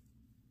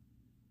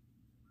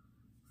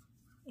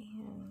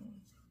 and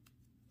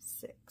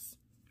 6.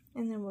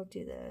 And then we'll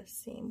do the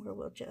same where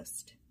we'll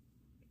just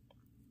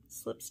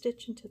slip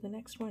stitch into the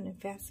next one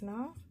and fasten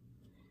off,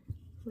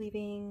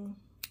 leaving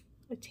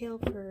a tail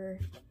for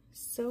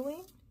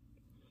sewing.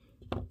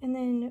 And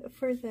then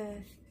for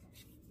the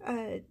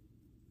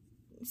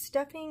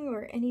stuffing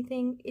or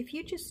anything, if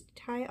you just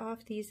tie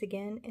off these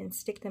again and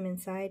stick them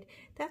inside,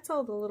 that's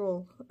all the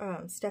little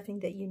stuffing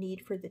that you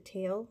need for the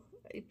tail,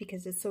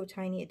 because it's so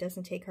tiny it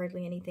doesn't take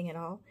hardly anything at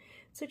all.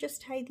 So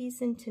just tie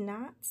these into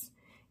knots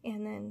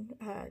and then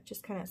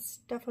just kind of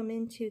stuff them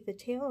into the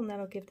tail, and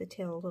that'll give the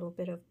tail a little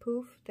bit of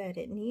poof that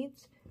it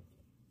needs.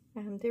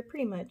 They're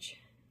pretty much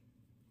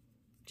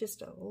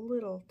just a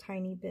little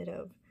tiny bit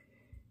of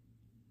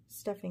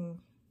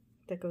stuffing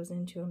that goes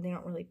into them. They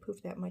don't really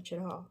poof that much at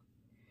all.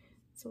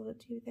 So we'll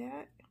do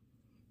that.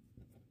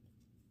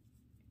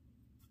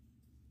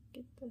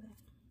 Get the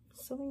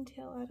sewing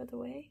tail out of the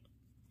way.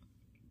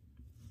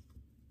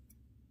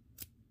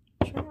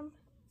 Trim.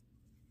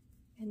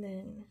 And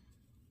then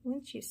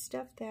once you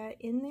stuff that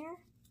in there,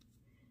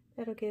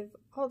 that'll give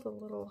all the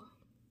little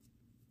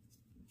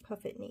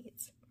puff it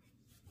needs.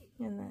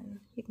 And then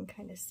you can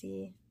kind of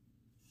see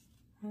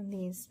on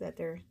these that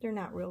they're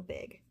not real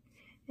big.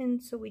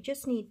 And so we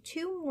just need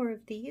 2 more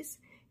of these,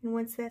 and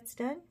once that's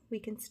done, we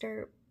can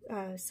start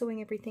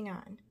sewing everything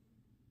on.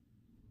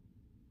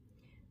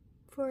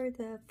 For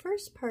the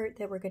first part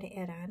that we're going to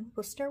add on,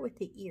 we'll start with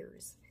the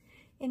ears.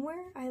 And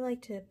where I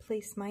like to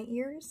place my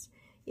ears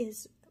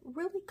is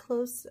really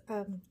close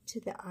to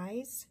the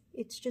eyes.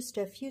 It's just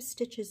a few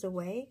stitches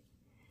away.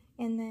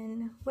 And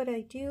then what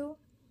I do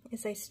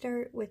is I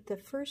start with the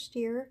first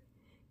ear,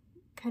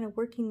 kind of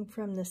working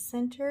from the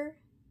center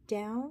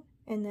down,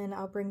 and then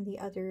I'll bring the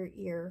other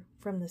ear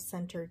from the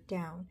center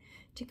down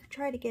to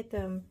try to get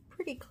them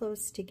pretty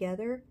close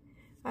together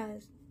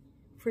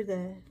for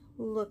the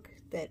look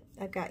that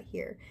I've got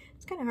here.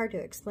 It's kind of hard to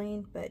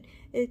explain, but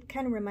it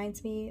kind of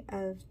reminds me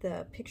of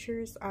the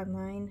pictures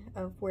online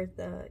of where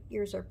the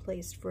ears are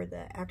placed for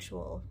the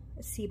actual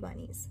sea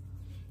bunnies.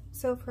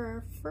 So for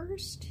our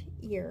first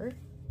ear,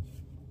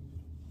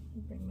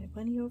 bring my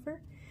bunny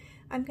over,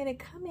 I'm going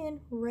to come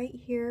in right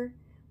here,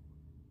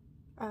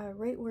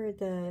 right where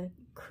the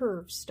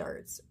curve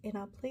starts, and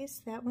I'll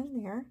place that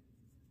one there,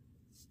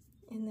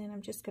 and then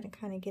I'm just going to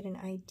kind of get an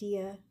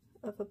idea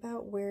of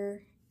about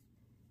where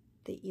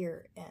the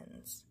ear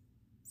ends.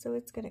 So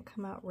it's going to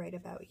come out right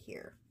about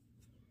here.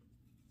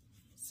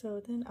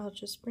 So then I'll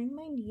just bring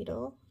my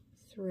needle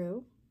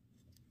through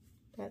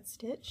that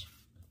stitch,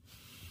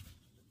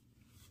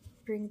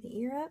 bring the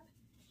ear up,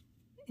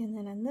 and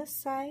then on this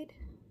side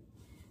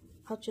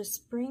I'll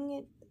just bring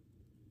it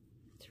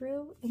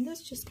through, and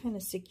this just kind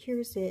of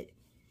secures it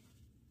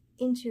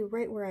into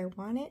right where I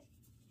want it,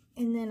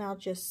 and then I'll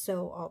just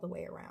sew all the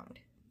way around.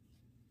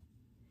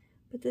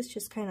 But this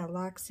just kind of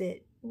locks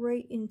it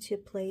right into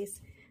place,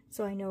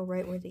 so I know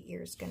right where the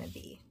ear is going to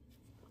be.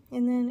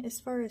 And then as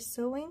far as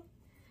sewing,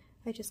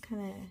 I just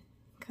kind of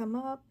come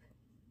up,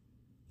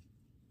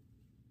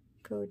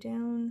 go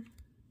down,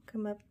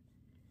 come up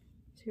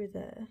through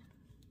the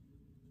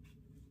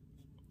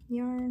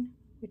yarn,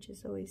 which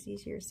is always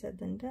easier said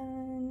than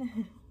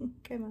done.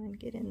 Come on,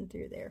 get in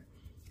through there.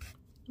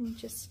 And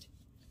just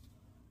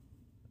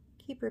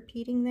keep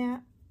repeating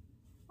that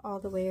all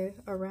the way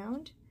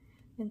around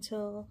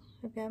until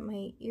I've got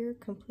my ear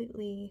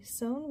completely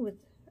sewn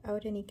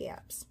without any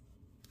gaps.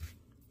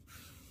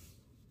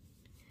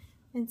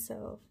 And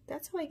so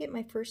that's how I get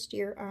my first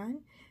ear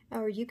on,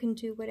 or you can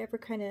do whatever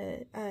kind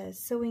of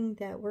sewing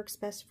that works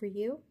best for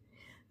you.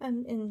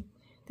 And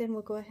then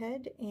we'll go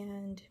ahead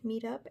and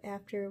meet up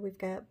after we've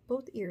got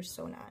both ears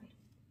sewn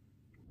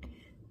on.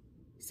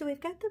 So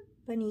we've got the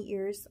bunny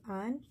ears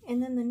on,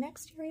 and then the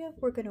next area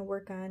we're going to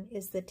work on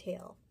is the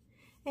tail.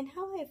 And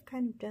how I've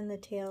kind of done the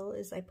tail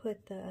is I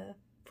put the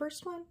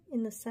first one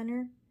in the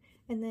center,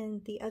 and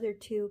then the other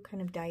 2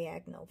 kind of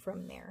diagonal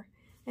from there.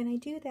 And I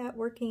do that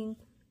working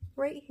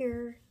right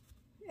here.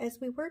 As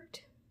we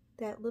worked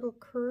that little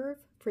curve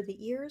for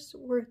the ears,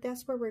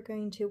 that's where we're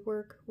going to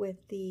work with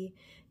the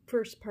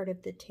first part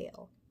of the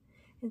tail.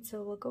 And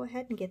so we'll go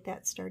ahead and get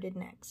that started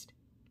next.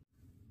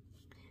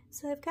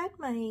 So I've got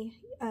my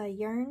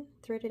yarn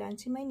threaded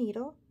onto my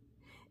needle,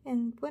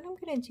 and what I'm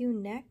going to do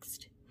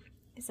next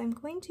is I'm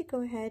going to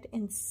go ahead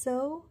and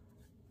sew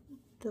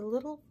the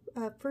little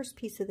first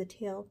piece of the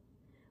tail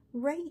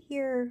right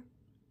here,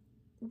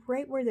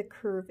 right where the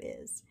curve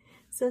is.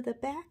 So the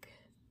back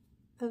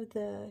of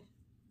the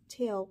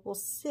tail will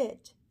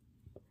sit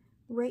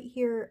right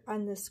here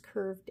on this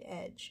curved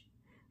edge.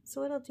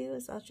 So what I'll do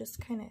is I'll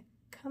just kind of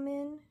come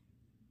in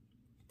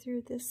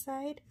through this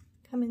side,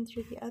 come in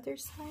through the other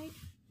side,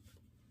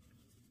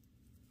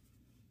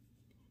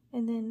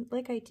 and then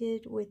like I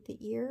did with the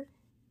ear,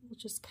 we'll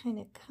just kind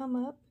of come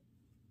up,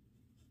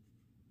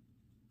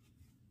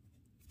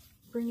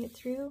 bring it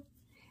through,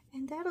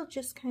 and that'll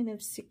just kind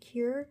of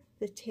secure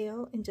the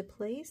tail into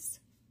place.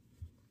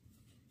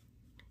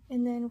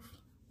 And then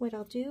what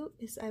I'll do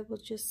is I will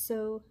just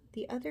sew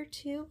the other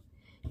two,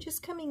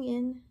 just coming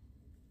in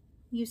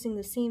using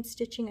the same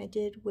stitching I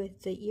did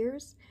with the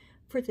ears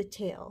for the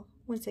tail.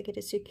 Once I get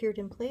it secured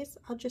in place,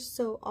 I'll just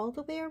sew all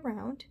the way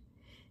around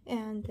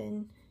and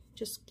then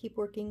just keep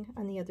working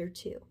on the other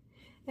two.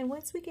 And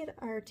once we get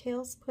our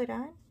tails put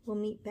on, we'll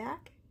meet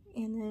back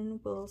and then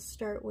we'll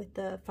start with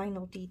the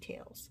final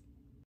details.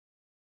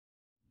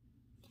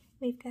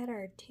 We've got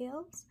our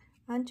tails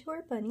onto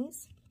our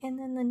bunnies, and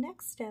then the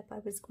next step I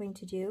was going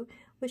to do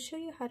was show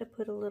you how to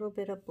put a little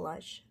bit of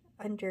blush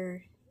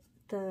under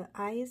the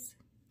eyes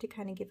to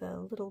kind of give a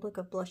little look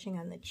of blushing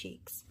on the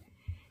cheeks.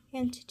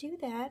 And to do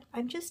that,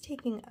 I'm just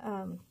taking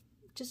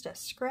just a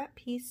scrap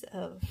piece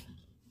of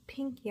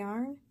pink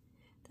yarn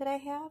that I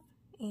have,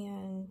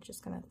 and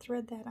just going to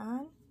thread that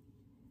on.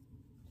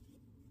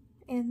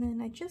 And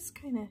then I just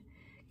kind of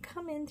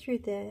come in through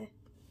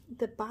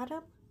the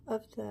bottom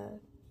of the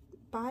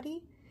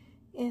body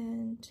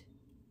and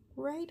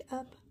right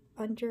up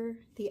under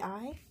the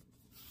eye,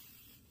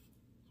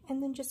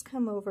 and then just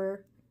come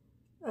over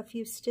a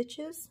few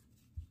stitches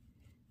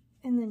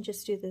and then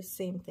just do the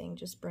same thing,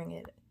 just bring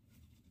it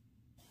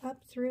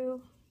up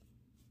through,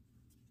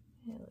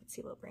 and let's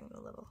see, we'll bring it a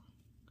little,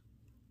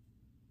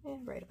 yeah,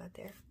 right about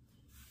there,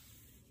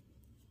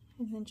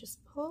 and then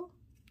just pull.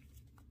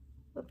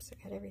 Oops,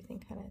 I got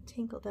everything kind of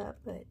tangled up,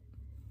 but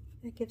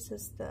that gives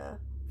us the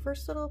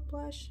first little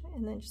blush,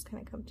 and then just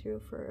kind of come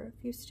through for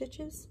a few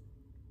stitches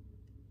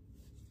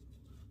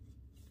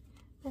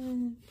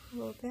and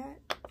pull that.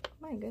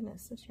 My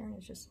goodness, this yarn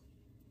is just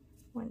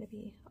wanting to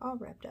be all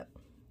wrapped up,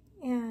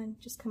 and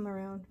just come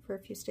around for a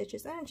few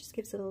stitches, and it just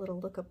gives it a little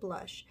look of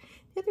blush.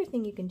 The other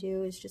thing you can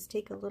do is just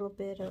take a little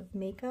bit of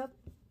makeup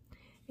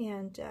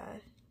and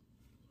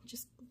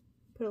just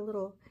put a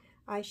little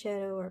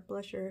eyeshadow or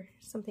blush or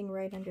something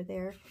right under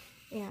there,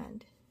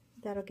 and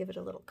that'll give it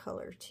a little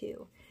color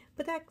too.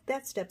 But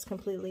that step's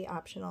completely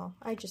optional.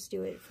 I just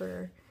do it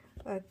for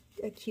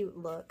a cute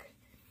look.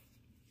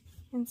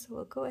 And so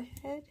we'll go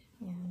ahead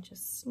and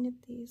just snip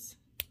these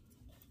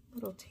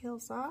little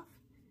tails off,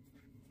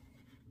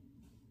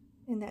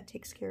 and that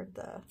takes care of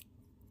the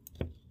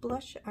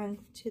blush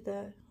onto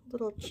the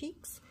little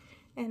cheeks.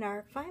 And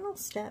our final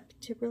step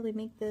to really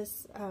make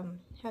this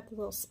have the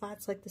little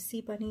spots like the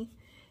sea bunny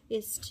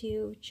is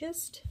to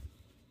just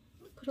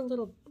put a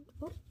little,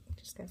 oh,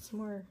 just got some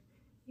more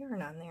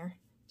yarn on there.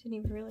 Didn't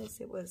even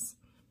realize it was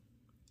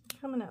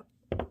coming up.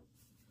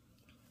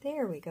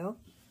 There we go.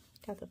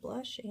 Got the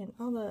blush and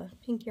all the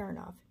pink yarn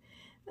off.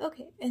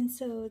 Okay, and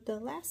so the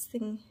last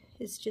thing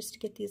is just to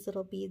get these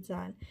little beads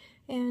on.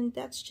 And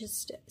that's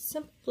just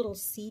simple little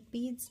seed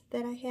beads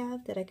that I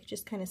have that I could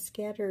just kind of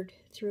scattered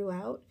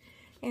throughout.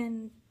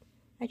 And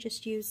I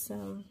just use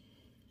some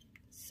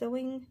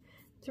sewing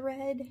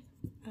thread,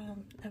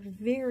 a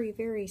very,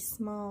 very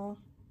small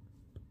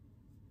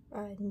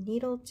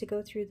needle to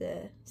go through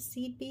the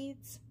seed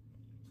beads,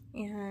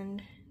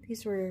 and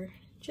these were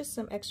just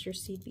some extra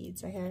seed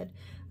beads I had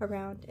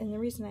around. And the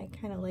reason I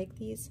kind of like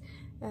these,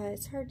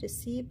 it's hard to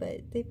see,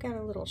 but they've got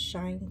a little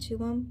shine to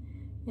them,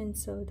 and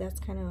so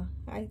that's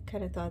I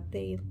kind of thought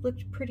they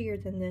looked prettier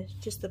than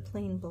just the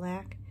plain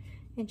black,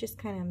 and just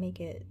kind of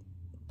make it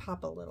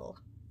pop a little.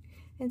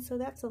 And so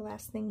that's the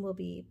last thing we'll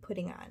be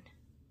putting on.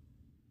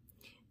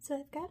 So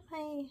I've got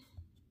my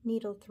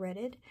needle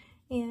threaded,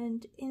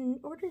 and in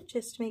order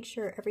just to make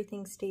sure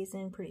everything stays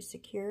in pretty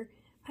secure,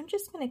 I'm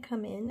just going to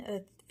come in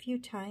a few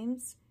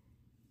times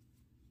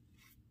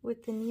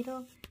with the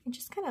needle and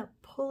just kind of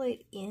pull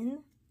it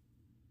in,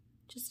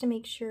 just to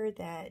make sure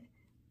that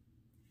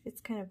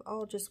it's kind of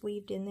all just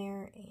weaved in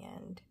there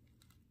and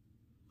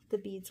the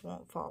beads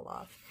won't fall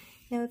off.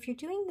 Now if you're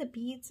doing the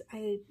beads,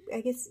 I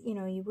guess, you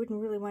know, you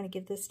wouldn't really want to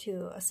give this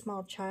to a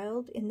small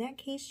child. In that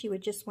case, you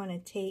would just want to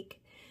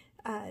take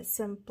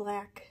some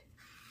black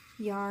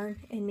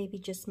yarn and maybe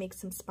just make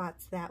some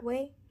spots that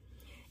way.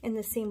 And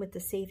the same with the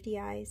safety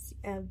eyes.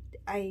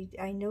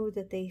 I know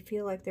that they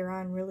feel like they're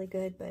on really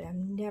good, but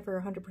I'm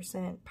never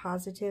 100%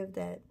 positive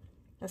that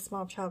a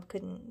small child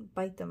couldn't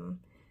bite them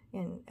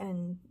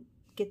and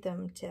get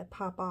them to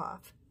pop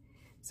off.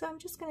 So I'm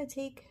just going to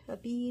take a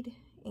bead,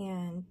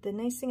 and the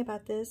nice thing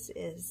about this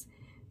is,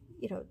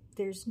 you know,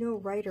 there's no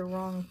right or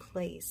wrong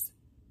place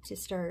to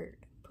start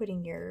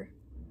putting your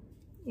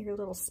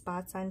little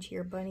spots onto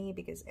your bunny,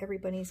 because every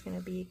bunny's going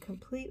to be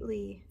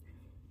completely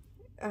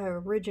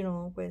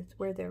original with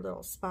where their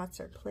little spots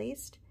are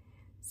placed.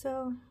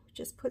 So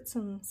just put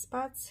some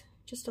spots,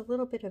 just a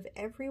little bit of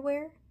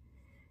everywhere,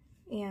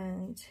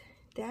 and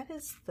that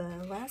is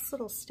the last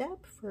little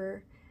step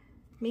for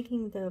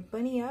making the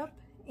bunny up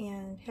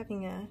and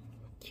having a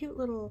cute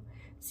little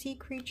sea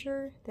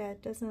creature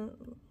that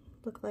doesn't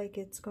look like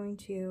it's going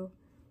to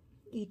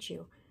eat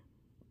you.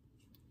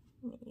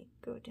 Let me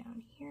go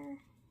down here,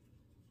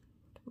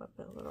 come up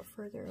a little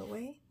further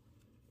away.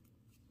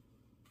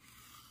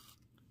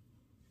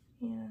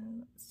 And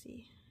let's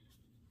see,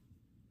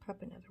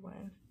 pop another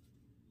one.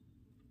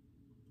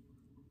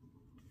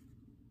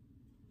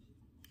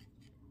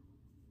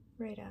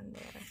 Right on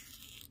there.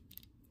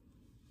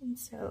 And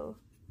so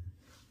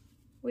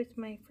with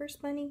my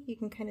first bunny, you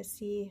can kind of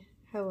see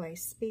how I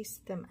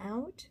spaced them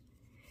out.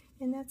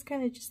 And that's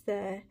kind of just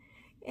the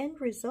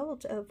end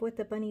result of what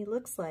the bunny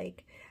looks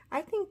like.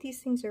 I think these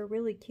things are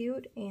really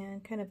cute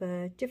and kind of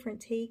a different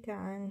take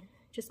on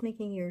just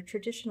making your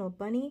traditional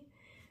bunny.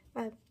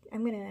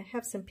 I'm going to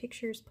have some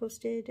pictures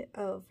posted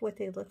of what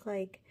they look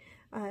like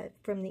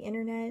from the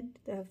internet,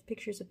 of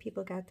pictures of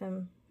people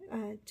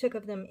took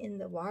of them in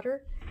the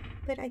water.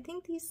 But I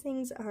think these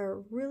things are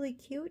really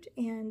cute,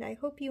 and I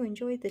hope you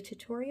enjoyed the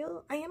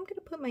tutorial. I am going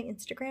to put my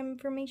Instagram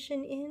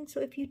information in,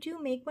 so if you do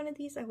make one of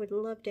these, I would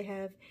love to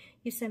have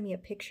you send me a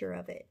picture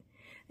of it.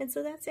 And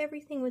so that's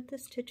everything with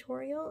this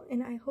tutorial,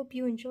 and I hope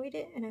you enjoyed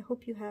it, and I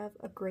hope you have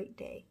a great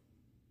day.